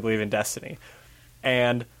definitely believe in destiny.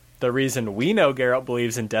 And the reason we know Geralt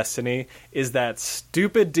believes in destiny is that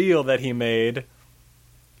stupid deal that he made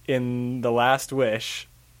in The Last Wish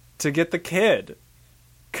to get the kid.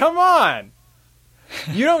 Come on!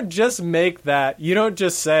 You don't just make that... You don't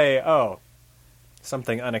just say, oh,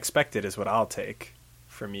 something unexpected is what I'll take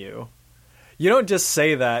from you. You don't just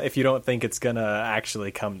say that if you don't think it's gonna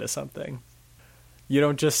actually come to something. You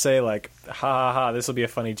don't just say, like, ha ha ha, this will be a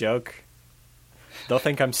funny joke. They'll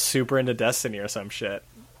think I'm super into Destiny or some shit.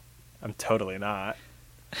 I'm totally not.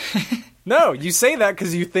 No, you say that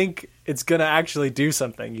because you think it's gonna actually do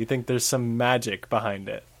something. You think there's some magic behind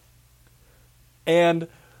it. And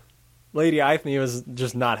Lady Eithne was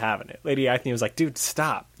just not having it. Lady Eithne was like, dude,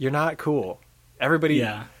 stop. You're not cool. Everybody...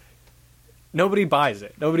 Yeah. Nobody buys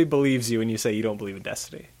it. Nobody believes you when you say you don't believe in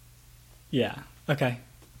destiny. Yeah. Okay.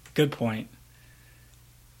 Good point.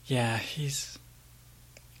 Yeah, he's...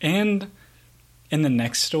 And in the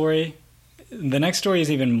next story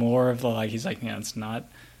is even more of the, like, he's like, it's not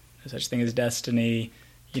no such thing as destiny.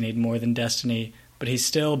 You need more than destiny. But he's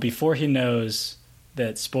still, before he knows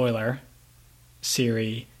that, spoiler,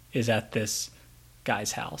 Ciri is at this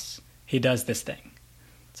guy's house, he does this thing.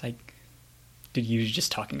 It's like, dude, you were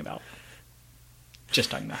just talking about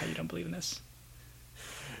how you don't believe in this.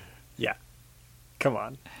 Yeah. Come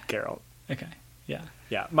on, Geralt. Okay. Yeah.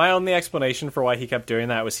 Yeah. My only explanation for why he kept doing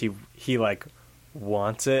that was he like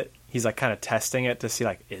wants it. He's like kind of testing it to see,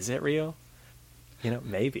 like, is it real? You know,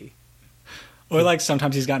 maybe. Or like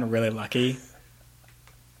sometimes he's gotten really lucky.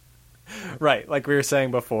 Right. Like we were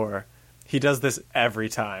saying before, he does this every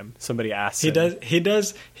time somebody asks him. He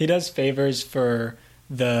does favors for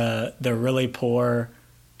the really poor,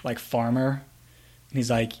 like, farmer. And he's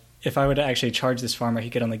like, if I were to actually charge this farmer, he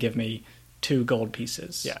could only give me 2 gold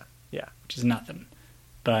pieces. Yeah, yeah. Which is nothing.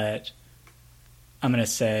 But I'm gonna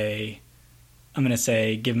say,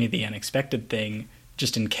 give me the unexpected thing,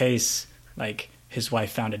 just in case, like, his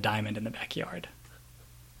wife found a diamond in the backyard.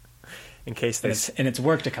 In case and it's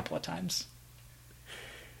worked a couple of times.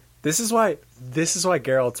 This is why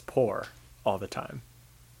Geralt's poor all the time.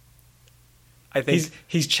 I think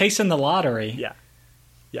he's chasing the lottery. Yeah.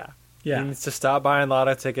 Yeah. Yeah. He needs to stop buying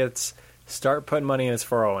lotto tickets, start putting money in his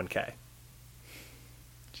 401k.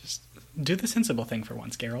 Just do the sensible thing for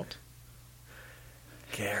once, Geralt.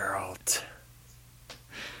 Geralt.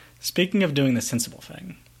 Speaking of doing the sensible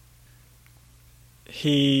thing,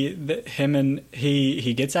 he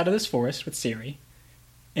gets out of this forest with Ciri,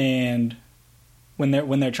 and when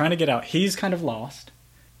they're trying to get out, he's kind of lost,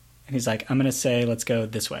 and he's like, I'm gonna say, let's go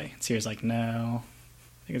this way. And Ciri's like, no,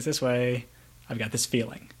 I think it's this way. I've got this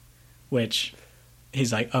feeling. Which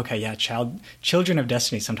he's like, okay, yeah, children of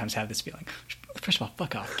destiny sometimes have this feeling. First of all,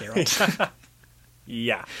 fuck off, Geralt.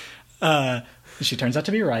 Yeah. She turns out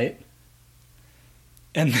to be right.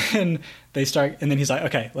 And then and then he's like,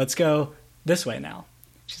 okay, let's go this way now.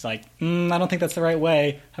 She's like, I don't think that's the right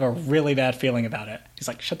way. I have a really bad feeling about it. He's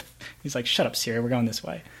like, shut up, Ciri, we're going this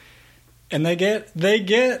way. And they get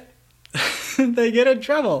in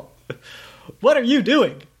trouble. What are you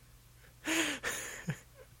doing?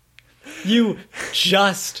 You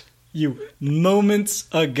moments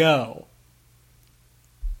ago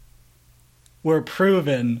were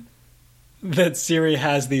proven that Ciri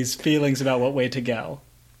has these feelings about what way to go.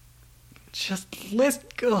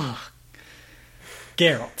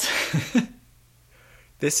 Geralt.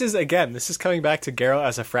 This is coming back to Geralt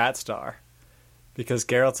as a frat star. Because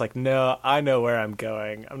Geralt's like, no, I know where I'm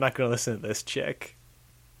going. I'm not going to listen to this chick.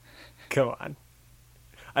 Come on.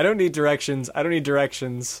 I don't need directions,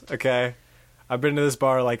 okay? I've been to this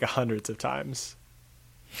bar like hundreds of times.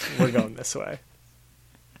 We're going this way.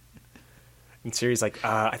 And Ciri's like,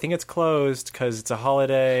 I think it's closed because it's a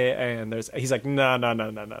holiday, and he's like,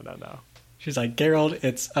 no. She's like, Geralt,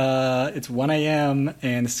 it's 1 a.m.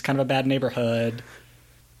 and this is kind of a bad neighborhood.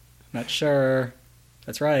 Not sure.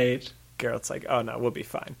 That's right. Geralt's like, oh no, we'll be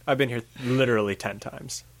fine. I've been here literally 10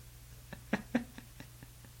 times.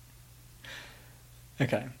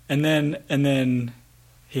 Okay. And then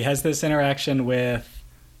he has this interaction with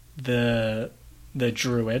the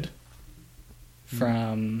druid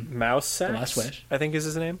from Mouse Sax? The Last Wish. I think is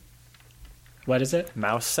his name. What is it?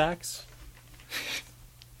 Mouse Sax?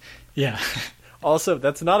 Yeah. Also,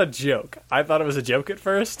 that's not a joke. I thought it was a joke at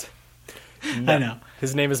first. No. I know.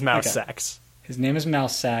 His name is Mouse Okay. Sacks. His name is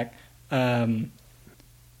Mousesack, and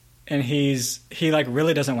he like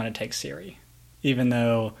really doesn't want to take Ciri, even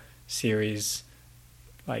though Ciri's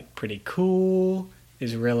like pretty cool,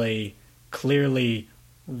 is really clearly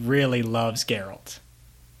really loves Geralt.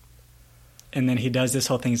 And then he does this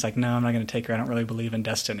whole thing. He's like, no, I'm not going to take her. I don't really believe in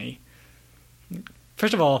destiny.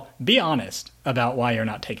 First of all, be honest about why you're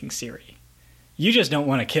not taking Ciri. You just don't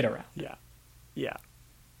want a kid around. Yeah. Yeah.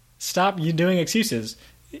 Stop you doing excuses.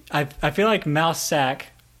 I feel like Mousesack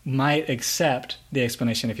might accept the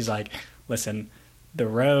explanation if he's like, listen, the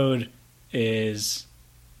road is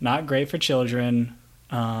not great for children.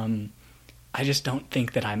 I just don't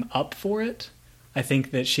think that I'm up for it. I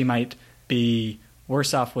think that she might be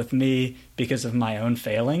worse off with me because of my own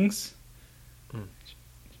failings.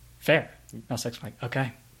 Fair. Mousesack's like,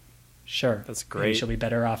 okay, sure. That's Maybe great. she'll be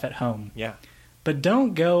better off at home. Yeah. But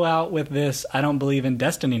don't go out with this I don't believe in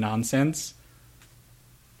destiny nonsense.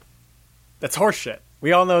 That's horseshit.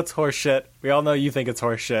 We all know it's horseshit. We all know you think it's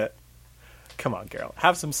horseshit. Come on, Geralt.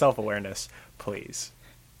 Have some self-awareness, please.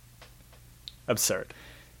 Absurd.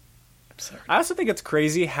 I also think it's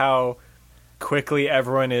crazy how quickly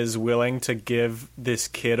everyone is willing to give this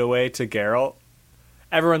kid away to Geralt.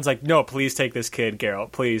 Everyone's like, no, please take this kid,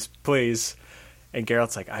 Geralt. Please, please. And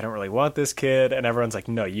Geralt's like, I don't really want this kid. And everyone's like,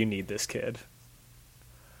 no, you need this kid.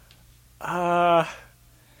 Guys,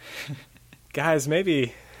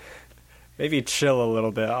 maybe chill a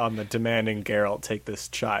little bit on the demanding Geralt take this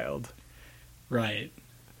child. Right.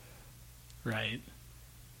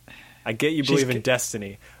 I get you believe in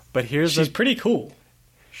destiny, but She's pretty cool.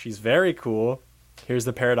 She's very cool. Here's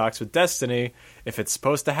the paradox with destiny. If it's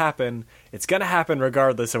supposed to happen, it's going to happen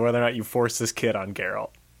regardless of whether or not you force this kid on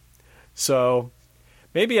Geralt. So,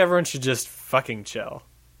 maybe everyone should just fucking chill.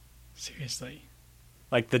 Seriously.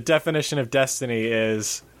 Like, the definition of destiny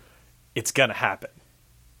is, it's going to happen.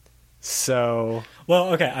 So...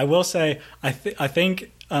 Well, okay, I will say, I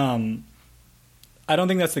think, I don't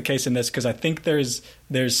think that's the case in this, because I think there's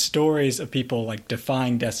stories of people, like,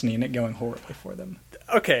 defying destiny and it going horribly for them.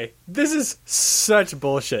 Okay, this is such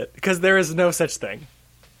bullshit, because there is no such thing.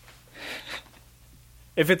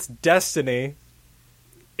 If it's destiny,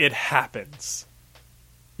 it happens.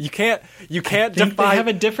 You can't defy... They have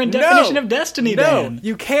a different definition of destiny, then. No,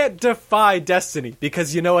 you can't defy destiny,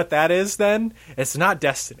 because you know what that is, then? It's not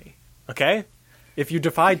destiny, okay? If you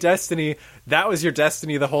defy destiny, that was your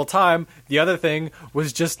destiny the whole time. The other thing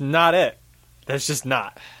was just not it. That's just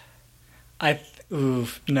not.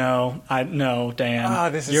 No,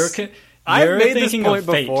 Dan. This you're is... I've made this thinking point of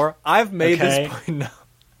fate. before. I've made Okay? this point... No.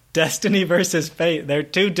 Destiny versus fate. They're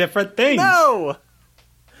two different things. No!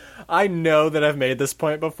 I know that I've made this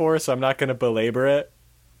point before, so I'm not going to belabor it.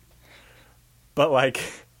 But, like,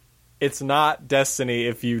 it's not destiny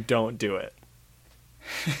if you don't do it.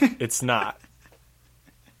 It's not.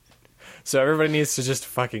 So everybody needs to just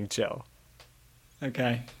fucking chill.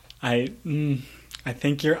 Okay. I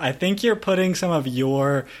think you're putting some of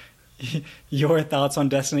your thoughts on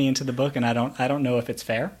destiny into the book, and I don't know if it's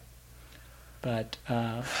fair. But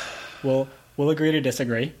we'll agree to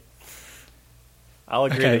disagree. I'll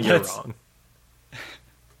agree Okay, that you're wrong.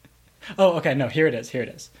 Oh, okay. No, here it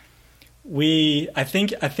is. I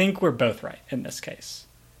think we're both right in this case,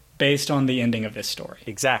 based on the ending of this story.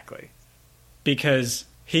 Exactly. Because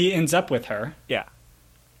he ends up with her. Yeah.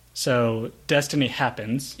 So destiny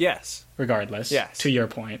happens. Yes. Regardless. Yes. To your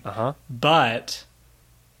point. Uh-huh. But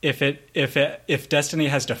if destiny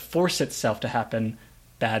has to force itself to happen,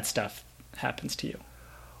 bad stuff happens to you.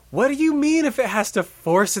 What do you mean if it has to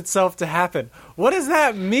force itself to happen? What does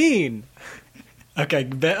that mean? Okay.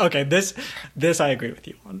 This I agree with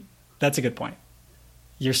you on. That's a good point.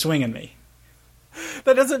 You're swinging me.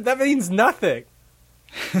 That means nothing.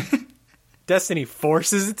 Destiny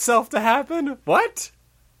forces itself to happen? What?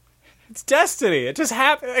 It's destiny. It just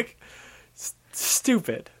happened. Like,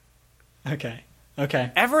 stupid. Okay.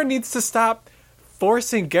 Everyone needs to stop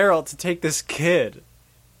forcing Geralt to take this kid.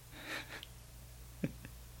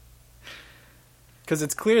 Because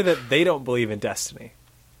it's clear that they don't believe in destiny.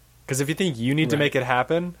 Because if you think you need to make it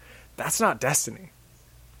happen, that's not destiny.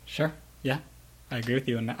 Sure. Yeah. I agree with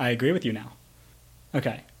you, and I agree with you now.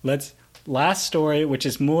 Okay. Last story, which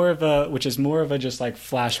is more of a just like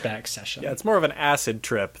flashback session. Yeah, it's more of an acid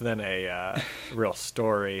trip than a real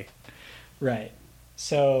story. Right.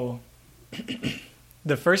 So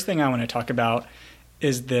the first thing I want to talk about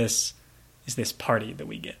is this party that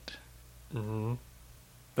we get. Mm-hmm.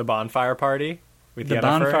 The bonfire party with the Yennefer?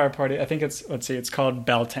 bonfire party. I think it's called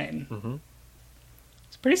Beltane. Mm-hmm.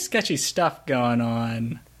 pretty sketchy stuff going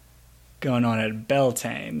on at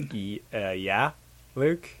Beltane. Yeah,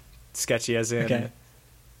 Luke? Sketchy as in Okay.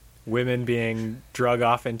 women being drug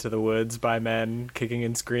off into the woods by men, kicking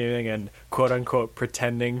and screaming and quote-unquote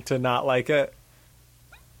pretending to not like it?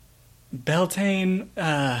 Beltane,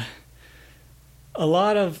 a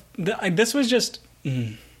lot of this was just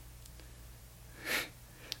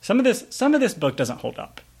some of this book doesn't hold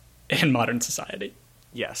up in modern society.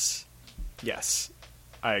 Yes,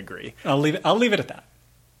 I agree. I'll leave it at that.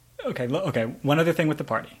 Okay. One other thing with the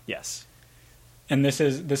party, Yes. and this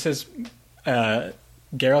is Geralt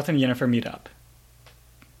and Yennefer meet up,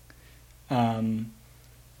 and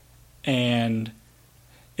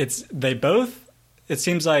they both, it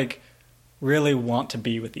seems like, really want to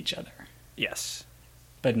be with each other, Yes.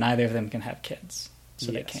 but neither of them can have kids,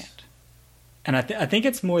 so they Yes. can't. And I think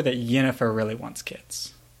it's more that Yennefer really wants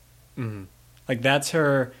kids. Mm-hmm. Like that's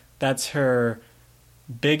her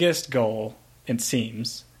biggest goal, it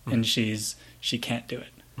seems, and she can't do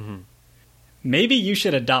it. Mm-hmm. Maybe you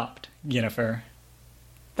should adopt, Yennefer.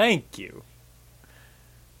 Thank you.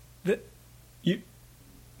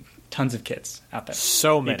 Tons of kids out there.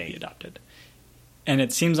 So need to many. be adopted. And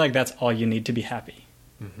it seems like that's all you need to be happy.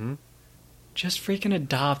 Mm-hmm. Just freaking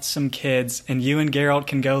adopt some kids, and you and Geralt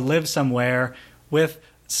can go live somewhere with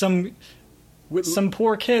some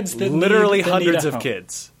poor kids that Literally need hundreds a of home.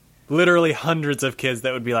 kids. Literally hundreds of kids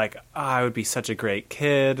that would be like, I would be such a great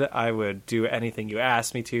kid. I would do anything you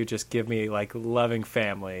asked me to. Just give me like loving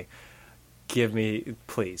family. Give me,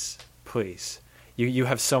 please. You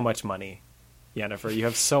have so much money, Yennefer. You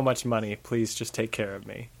have so much money. Please just take care of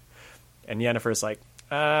me. And Yennefer's like,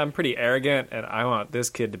 I'm pretty arrogant, and I want this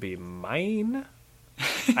kid to be mine.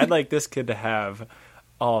 I'd like this kid to have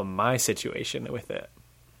all my situation with it.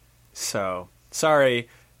 So, sorry,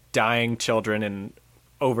 dying children in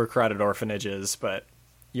overcrowded orphanages, but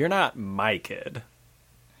you're not my kid.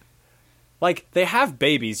 Like, they have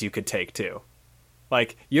babies you could take, too.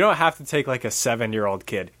 Like, you don't have to take, like, a 7-year-old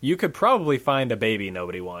kid. You could probably find a baby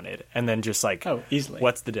nobody wanted, and then just, like, Oh, easily.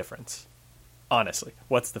 what's the difference? Honestly,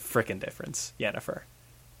 what's the frickin' difference, Yennefer?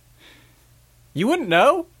 You wouldn't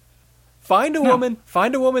know? Find a No.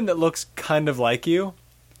 woman that looks kind of like you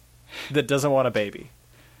that doesn't want a baby.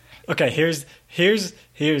 Okay, here's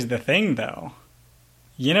the thing though.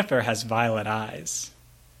 Yennefer has violet eyes.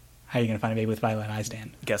 How are you gonna find a baby with violet eyes,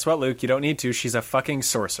 Dan? Guess what, Luke? You don't need to. She's a fucking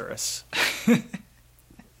sorceress.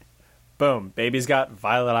 Boom. Baby's got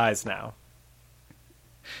violet eyes now.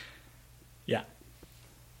 Yeah.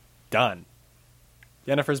 Done.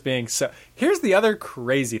 Yennefer's being so... Here's the other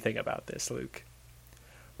crazy thing about this, Luke.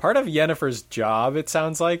 Part of Yennefer's job, it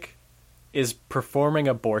sounds like, is performing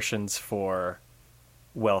abortions for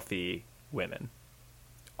wealthy women.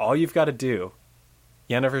 All you've got to do,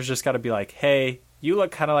 Yennefer's just got to be like, hey, you look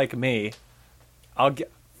kind of like me. I'll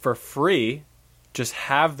get... For free, just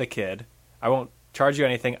have the kid. I won't charge you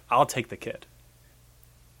anything. I'll take the kid.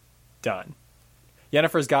 Done.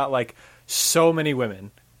 Yennefer's got, like, so many women...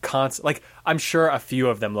 like, I'm sure a few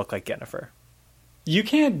of them look like Yennefer. You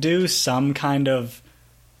can't do some kind of...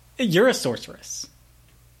 You're a sorceress.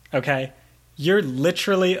 Okay? You're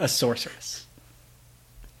literally a sorceress.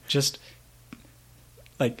 Just,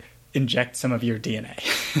 like, inject some of your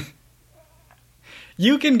DNA.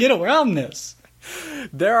 You can get around this.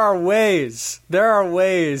 There are ways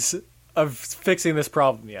of fixing this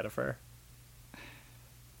problem, Yennefer.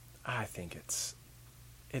 I think it's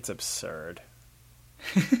absurd.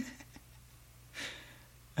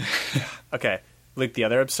 Okay, Luke, the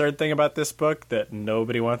other absurd thing about this book that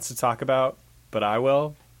nobody wants to talk about, but I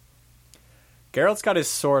will. Geralt's got his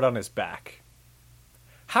sword on his back.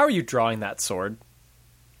 How are you drawing that sword?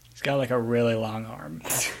 He's got, like, a really long arm.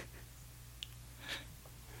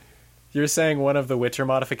 You're saying one of the Witcher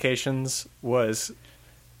modifications was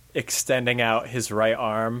extending out his right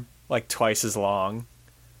arm like twice as long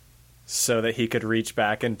so that he could reach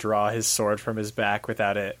back and draw his sword from his back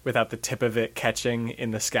without the tip of it catching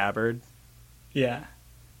in the scabbard. Yeah.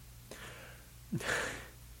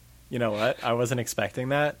 You know what? I wasn't expecting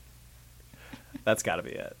that. That's got to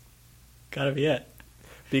be it. Gotta be it.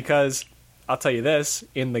 Because I'll tell you this,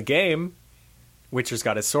 in the game, Witcher's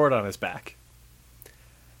got his sword on his back.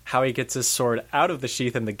 How he gets his sword out of the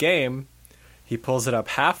sheath in the game, he pulls it up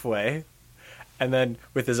halfway, and then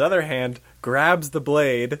with his other hand grabs the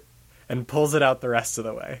blade and pulls it out the rest of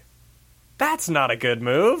the way. That's not a good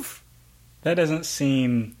move. That doesn't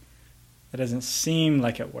seem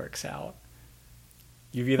like it works out.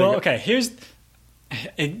 You've either Well, okay,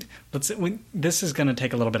 this is going to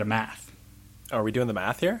take a little bit of math. Are we doing the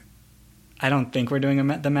math here? I don't think we're doing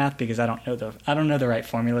the math because I don't know the right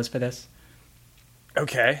formulas for this.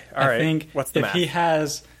 Okay, all right. I think What's the if math? he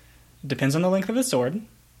has, depends on the length of his sword,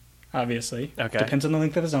 obviously. Okay. Depends on the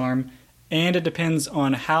length of his arm, and it depends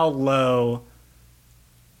on how low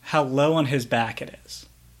on his back it is.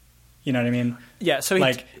 You know what I mean? Yeah, so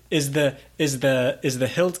Like, is the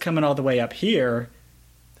hilt coming all the way up here?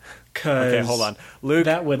 'Cause okay, hold on. Luke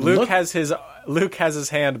look, has his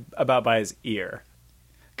hand about by his ear.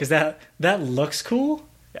 because that looks cool.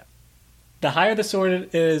 Yeah. The higher the sword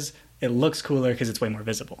is, it looks cooler because it's way more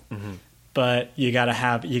visible. Mm-hmm. But you gotta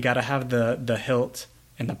have the hilt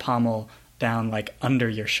and the pommel down like under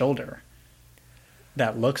your shoulder.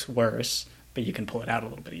 That looks worse, but you can pull it out a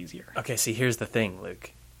little bit easier. Okay, see, here's the thing,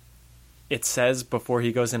 Luke. It says before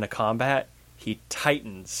he goes into combat, he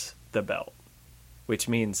tightens the belt, which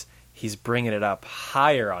means he's bringing it up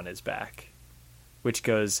higher on his back, which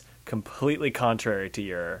goes completely contrary to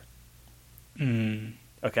your...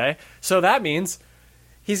 Okay? So that means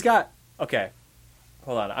he's got... Okay,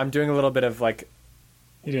 hold on. I'm doing a little bit of, like...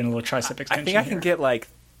 You're doing a little tricep I extension think I can here. get, like,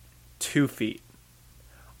 2 feet.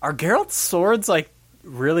 Are Geralt's swords, like,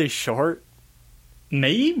 really short?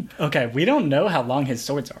 Maybe? Okay, we don't know how long his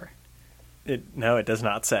swords are. No, it does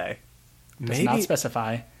not say. Does not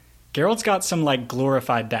specify. Geralt's got some, like,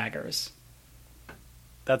 glorified daggers.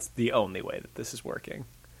 That's the only way that this is working.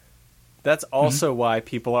 That's also why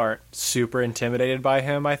people aren't super intimidated by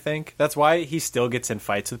him, I think. That's why he still gets in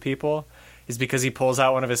fights with people, is because he pulls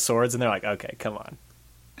out one of his swords and they're like, okay, come on.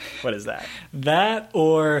 What is that? That,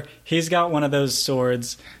 or he's got one of those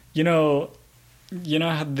swords. You know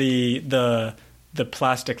how the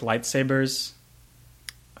plastic lightsabers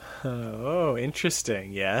Oh,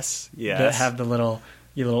 interesting. Yes. that have the little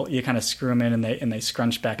you kind of screw them in and they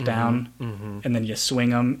scrunch back down, and then you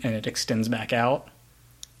swing them and it extends back out.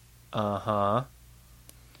 Uh-huh.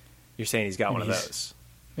 You're saying he's got one of Maybe those.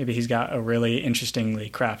 Maybe he's got a really interestingly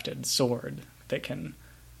crafted sword that can,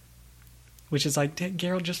 which is like,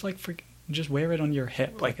 Geralt, just wear it on your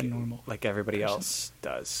hip like a normal. Like everybody else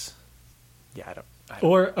does. Yeah, I don't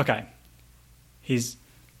Or okay,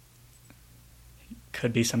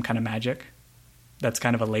 could be some kind of magic. That's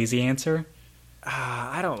kind of a lazy answer.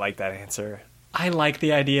 I don't like that answer. I like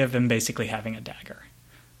the idea of him basically having a dagger.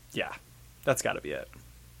 Yeah. That's got to be it.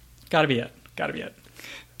 Gotta be it.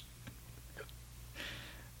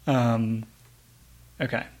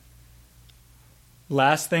 Okay.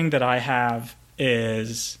 Last thing that I have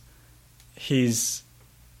is he's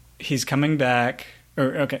coming back.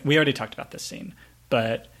 Or okay, we already talked about this scene,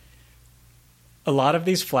 but a lot of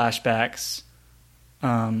these flashbacks,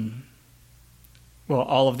 well,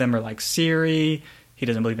 all of them are like Ciri. He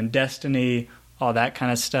doesn't believe in destiny, all that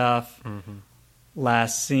kind of stuff. Mm-hmm.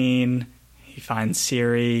 Last scene, he finds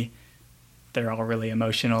Ciri. They're all really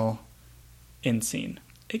emotional. End scene.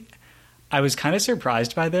 I was kind of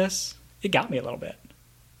surprised by this. It got me a little bit.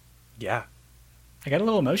 Yeah. I got a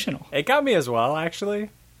little emotional. It got me as well, actually.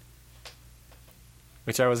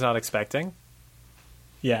 Which I was not expecting.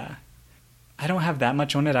 Yeah. I don't have that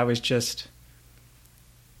much on it. I was just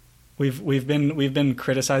we've been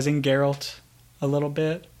criticizing Geralt a little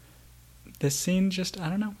bit. This scene just, I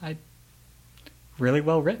don't know. Really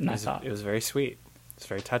well written, I thought. It was very sweet. It's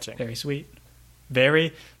very touching. Very sweet.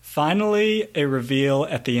 Very, finally, a reveal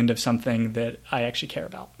at the end of something that I actually care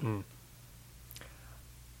about.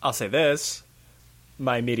 I'll say this.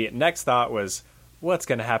 My immediate next thought was, what's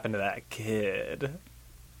going to happen to that kid?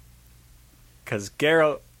 Because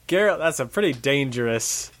Geralt, that's a pretty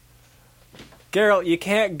dangerous... Geralt, you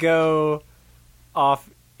can't go off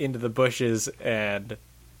into the bushes and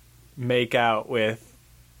make out with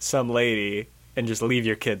some lady and just leave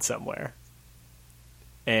your kid somewhere.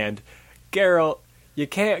 And Geralt, you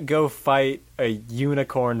can't go fight a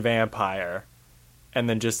unicorn vampire and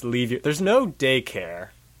then just leave your... There's no daycare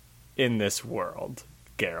in this world,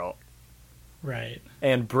 Geralt. Right.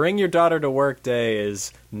 And bring your daughter to work day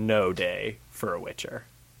is no day for a Witcher.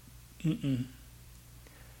 Mm-mm.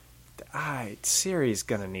 Ciri's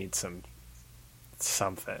gonna need something.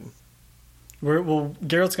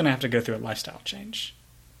 Geralt's going to have to go through a lifestyle change.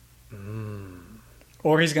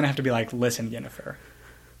 Or he's going to have to be like, listen, Yennefer,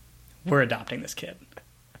 we're adopting this kid.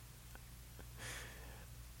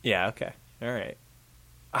 Yeah, okay. All right.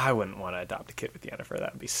 I wouldn't want to adopt a kid with Yennefer.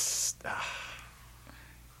 That would be...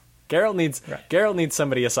 Geralt needs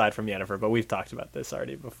somebody aside from Yennefer, but we've talked about this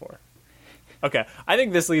already before. Okay, I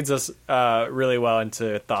think this leads us really well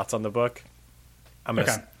into thoughts on the book. I'm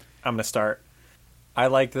gonna start. I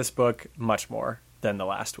like this book much more than The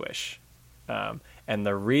Last Wish. And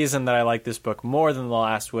the reason that I like this book more than The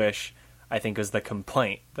Last Wish, I think, was the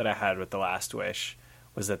complaint that I had with The Last Wish,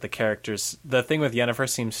 was that the characters... The thing with Yennefer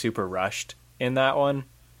seems super rushed in that one.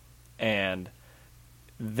 And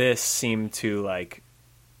this seemed to like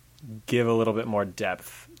give a little bit more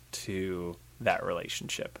depth to that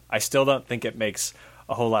relationship. I still don't think it makes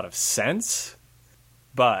a whole lot of sense,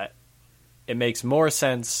 but it makes more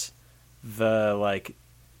sense the like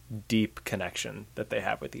deep connection that they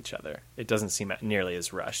have with each other. It doesn't seem nearly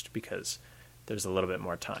as rushed because there's a little bit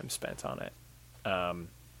more time spent on it. I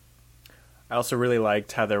also really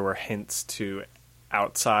liked how there were hints to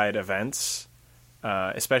outside events,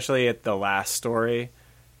 especially at the last story,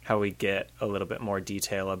 how we get a little bit more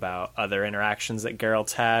detail about other interactions that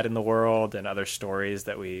Geralt's had in the world and other stories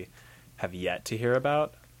that we have yet to hear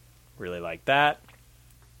about. Really like that.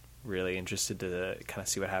 Really interested to kind of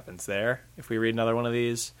see what happens there if we read another one of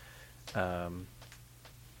these. I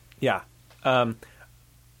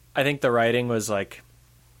think the writing was like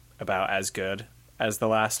about as good as the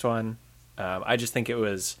last one. I just think it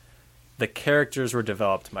was, the characters were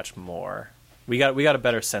developed much more. We got a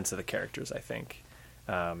better sense of the characters, I think.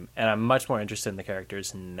 And I'm much more interested in the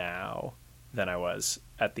characters now than I was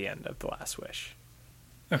at the end of The Last Wish.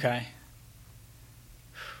 Okay.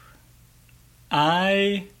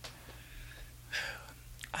 I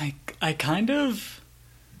kind of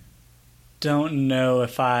don't know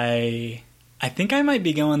if I think I might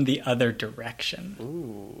be going the other direction.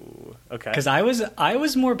 Ooh, okay. Because I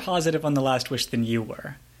was more positive on The Last Wish than you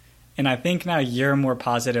were. And I think now you're more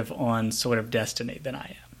positive on Sword of Destiny than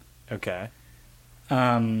I am. Okay.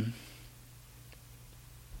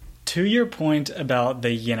 To your point about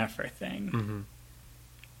the Yennefer thing, Mm-hmm.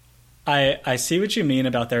 I see what you mean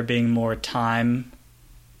about there being more time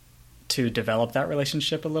to develop that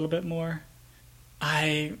relationship a little bit more.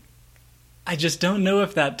 I just don't know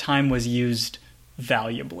if that time was used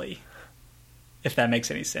valuably, if that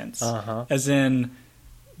makes any sense. Uh-huh. As in,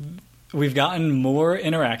 we've gotten more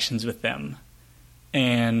interactions with them,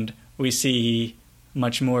 and we see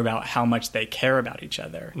much more about how much they care about each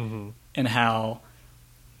other, Mm-hmm. and how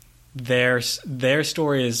their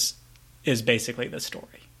story is basically the story.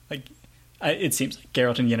 Like, it seems like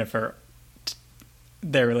Geralt and Yennefer,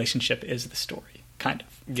 their relationship is the story, kind of.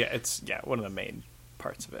 Yeah, it's one of the main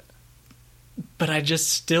parts of it. But I just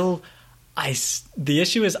still, the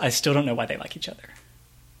issue is I still don't know why they like each other,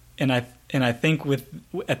 and I think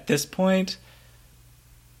at this point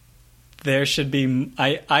there should be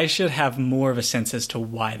I should have more of a sense as to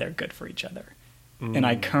why they're good for each other, and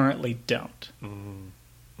I currently don't.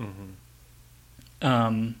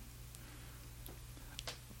 Mm-hmm.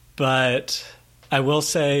 But I will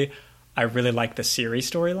say I really like the Ciri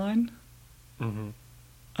storyline.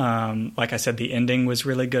 Mm-hmm. Like I said, the ending was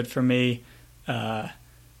really good for me, and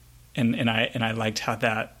I liked how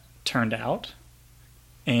that turned out,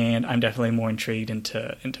 and I'm definitely more intrigued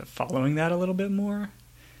into following that a little bit more.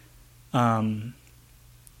 Let's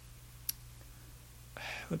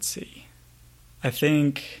see. I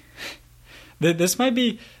think this might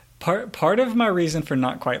be part of my reason for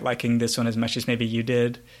not quite liking this one as much as maybe you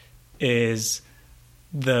did, is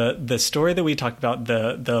the story that we talked about,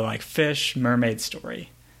 the like fish mermaid story.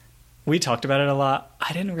 We talked about it a lot.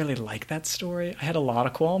 I didn't really like that story. I had a lot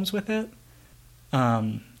of qualms with it,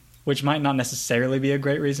 which might not necessarily be a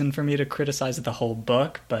great reason for me to criticize the whole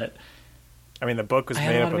book, but I mean, the book was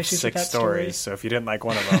made up of 6 stories, so if you didn't like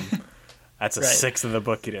one of them, that's a right. sixth of the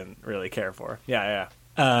book you didn't really care for. Yeah.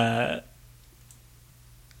 I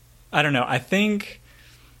don't know. I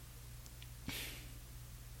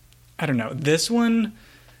don't know. This one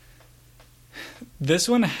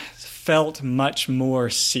felt much more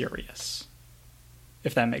serious,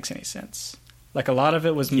 if that makes any sense. Like, a lot of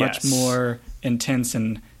it was much more intense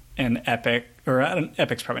and epic, or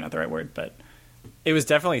epic's probably not the right word, but it was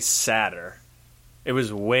definitely sadder. It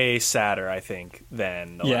was way sadder, I think,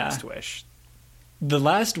 than The Last Wish. The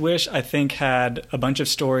Last Wish, I think, had a bunch of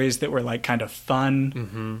stories that were like kind of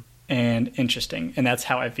fun and interesting, and that's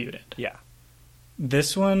how I viewed it. Yeah.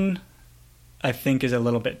 This one, I think, is a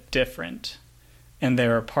little bit different, and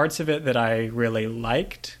there are parts of it that I really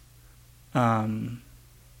liked. But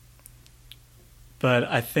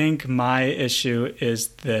I think my issue is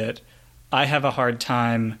that I have a hard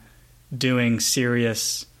time doing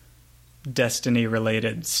serious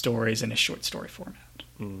Destiny-related stories in a short story format.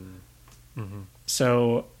 Mm-hmm.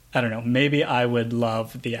 So, I don't know, maybe I would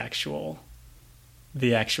love the actual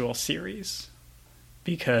series,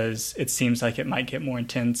 because it seems like it might get more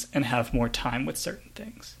intense and have more time with certain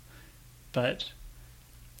things. But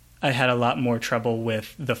I had a lot more trouble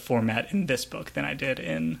with the format in this book than I did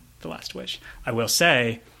in The Last Wish. I will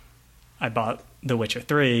say, I bought The Witcher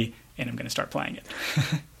 3, and I'm going to start playing it.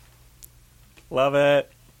 Love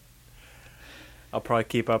it. I'll probably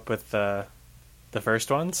keep up with the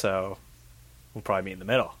first one, so we'll probably meet in the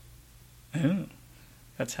middle. Ooh.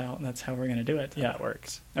 That's how we're gonna do it. Yeah, That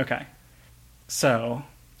works. Okay. So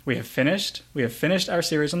we have finished our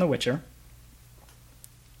series on The Witcher.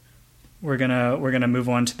 We're gonna move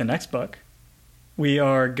on to the next book. We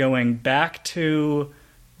are going back to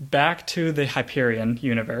the Hyperion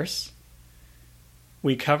universe.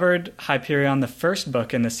 We covered Hyperion, the first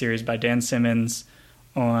book in the series by Dan Simmons,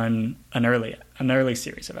 on an early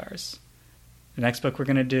series of ours. The next book we're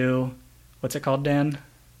gonna do, what's it called, Dan?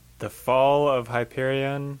 The Fall of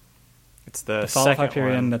Hyperion. It's the Fall of second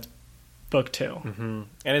Hyperion. one. That's book 2. Mm-hmm.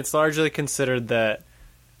 And it's largely considered that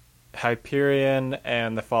Hyperion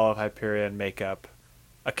and the Fall of Hyperion make up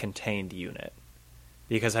a contained unit,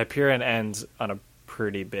 because Hyperion ends on a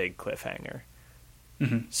pretty big cliffhanger.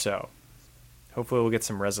 Mm-hmm. So hopefully we'll get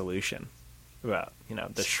some resolution about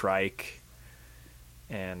the Shrike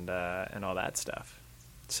and all that stuff.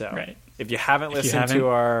 So Right. if you haven't listened to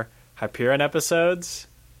our Hyperion episodes,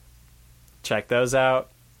 check those out.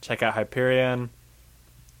 Check out Hyperion.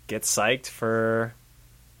 Get psyched for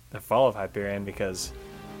the Fall of Hyperion, because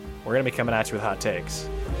we're going to be coming at you with hot takes.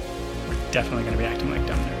 We're definitely going to be acting like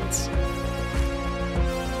dumb nerds.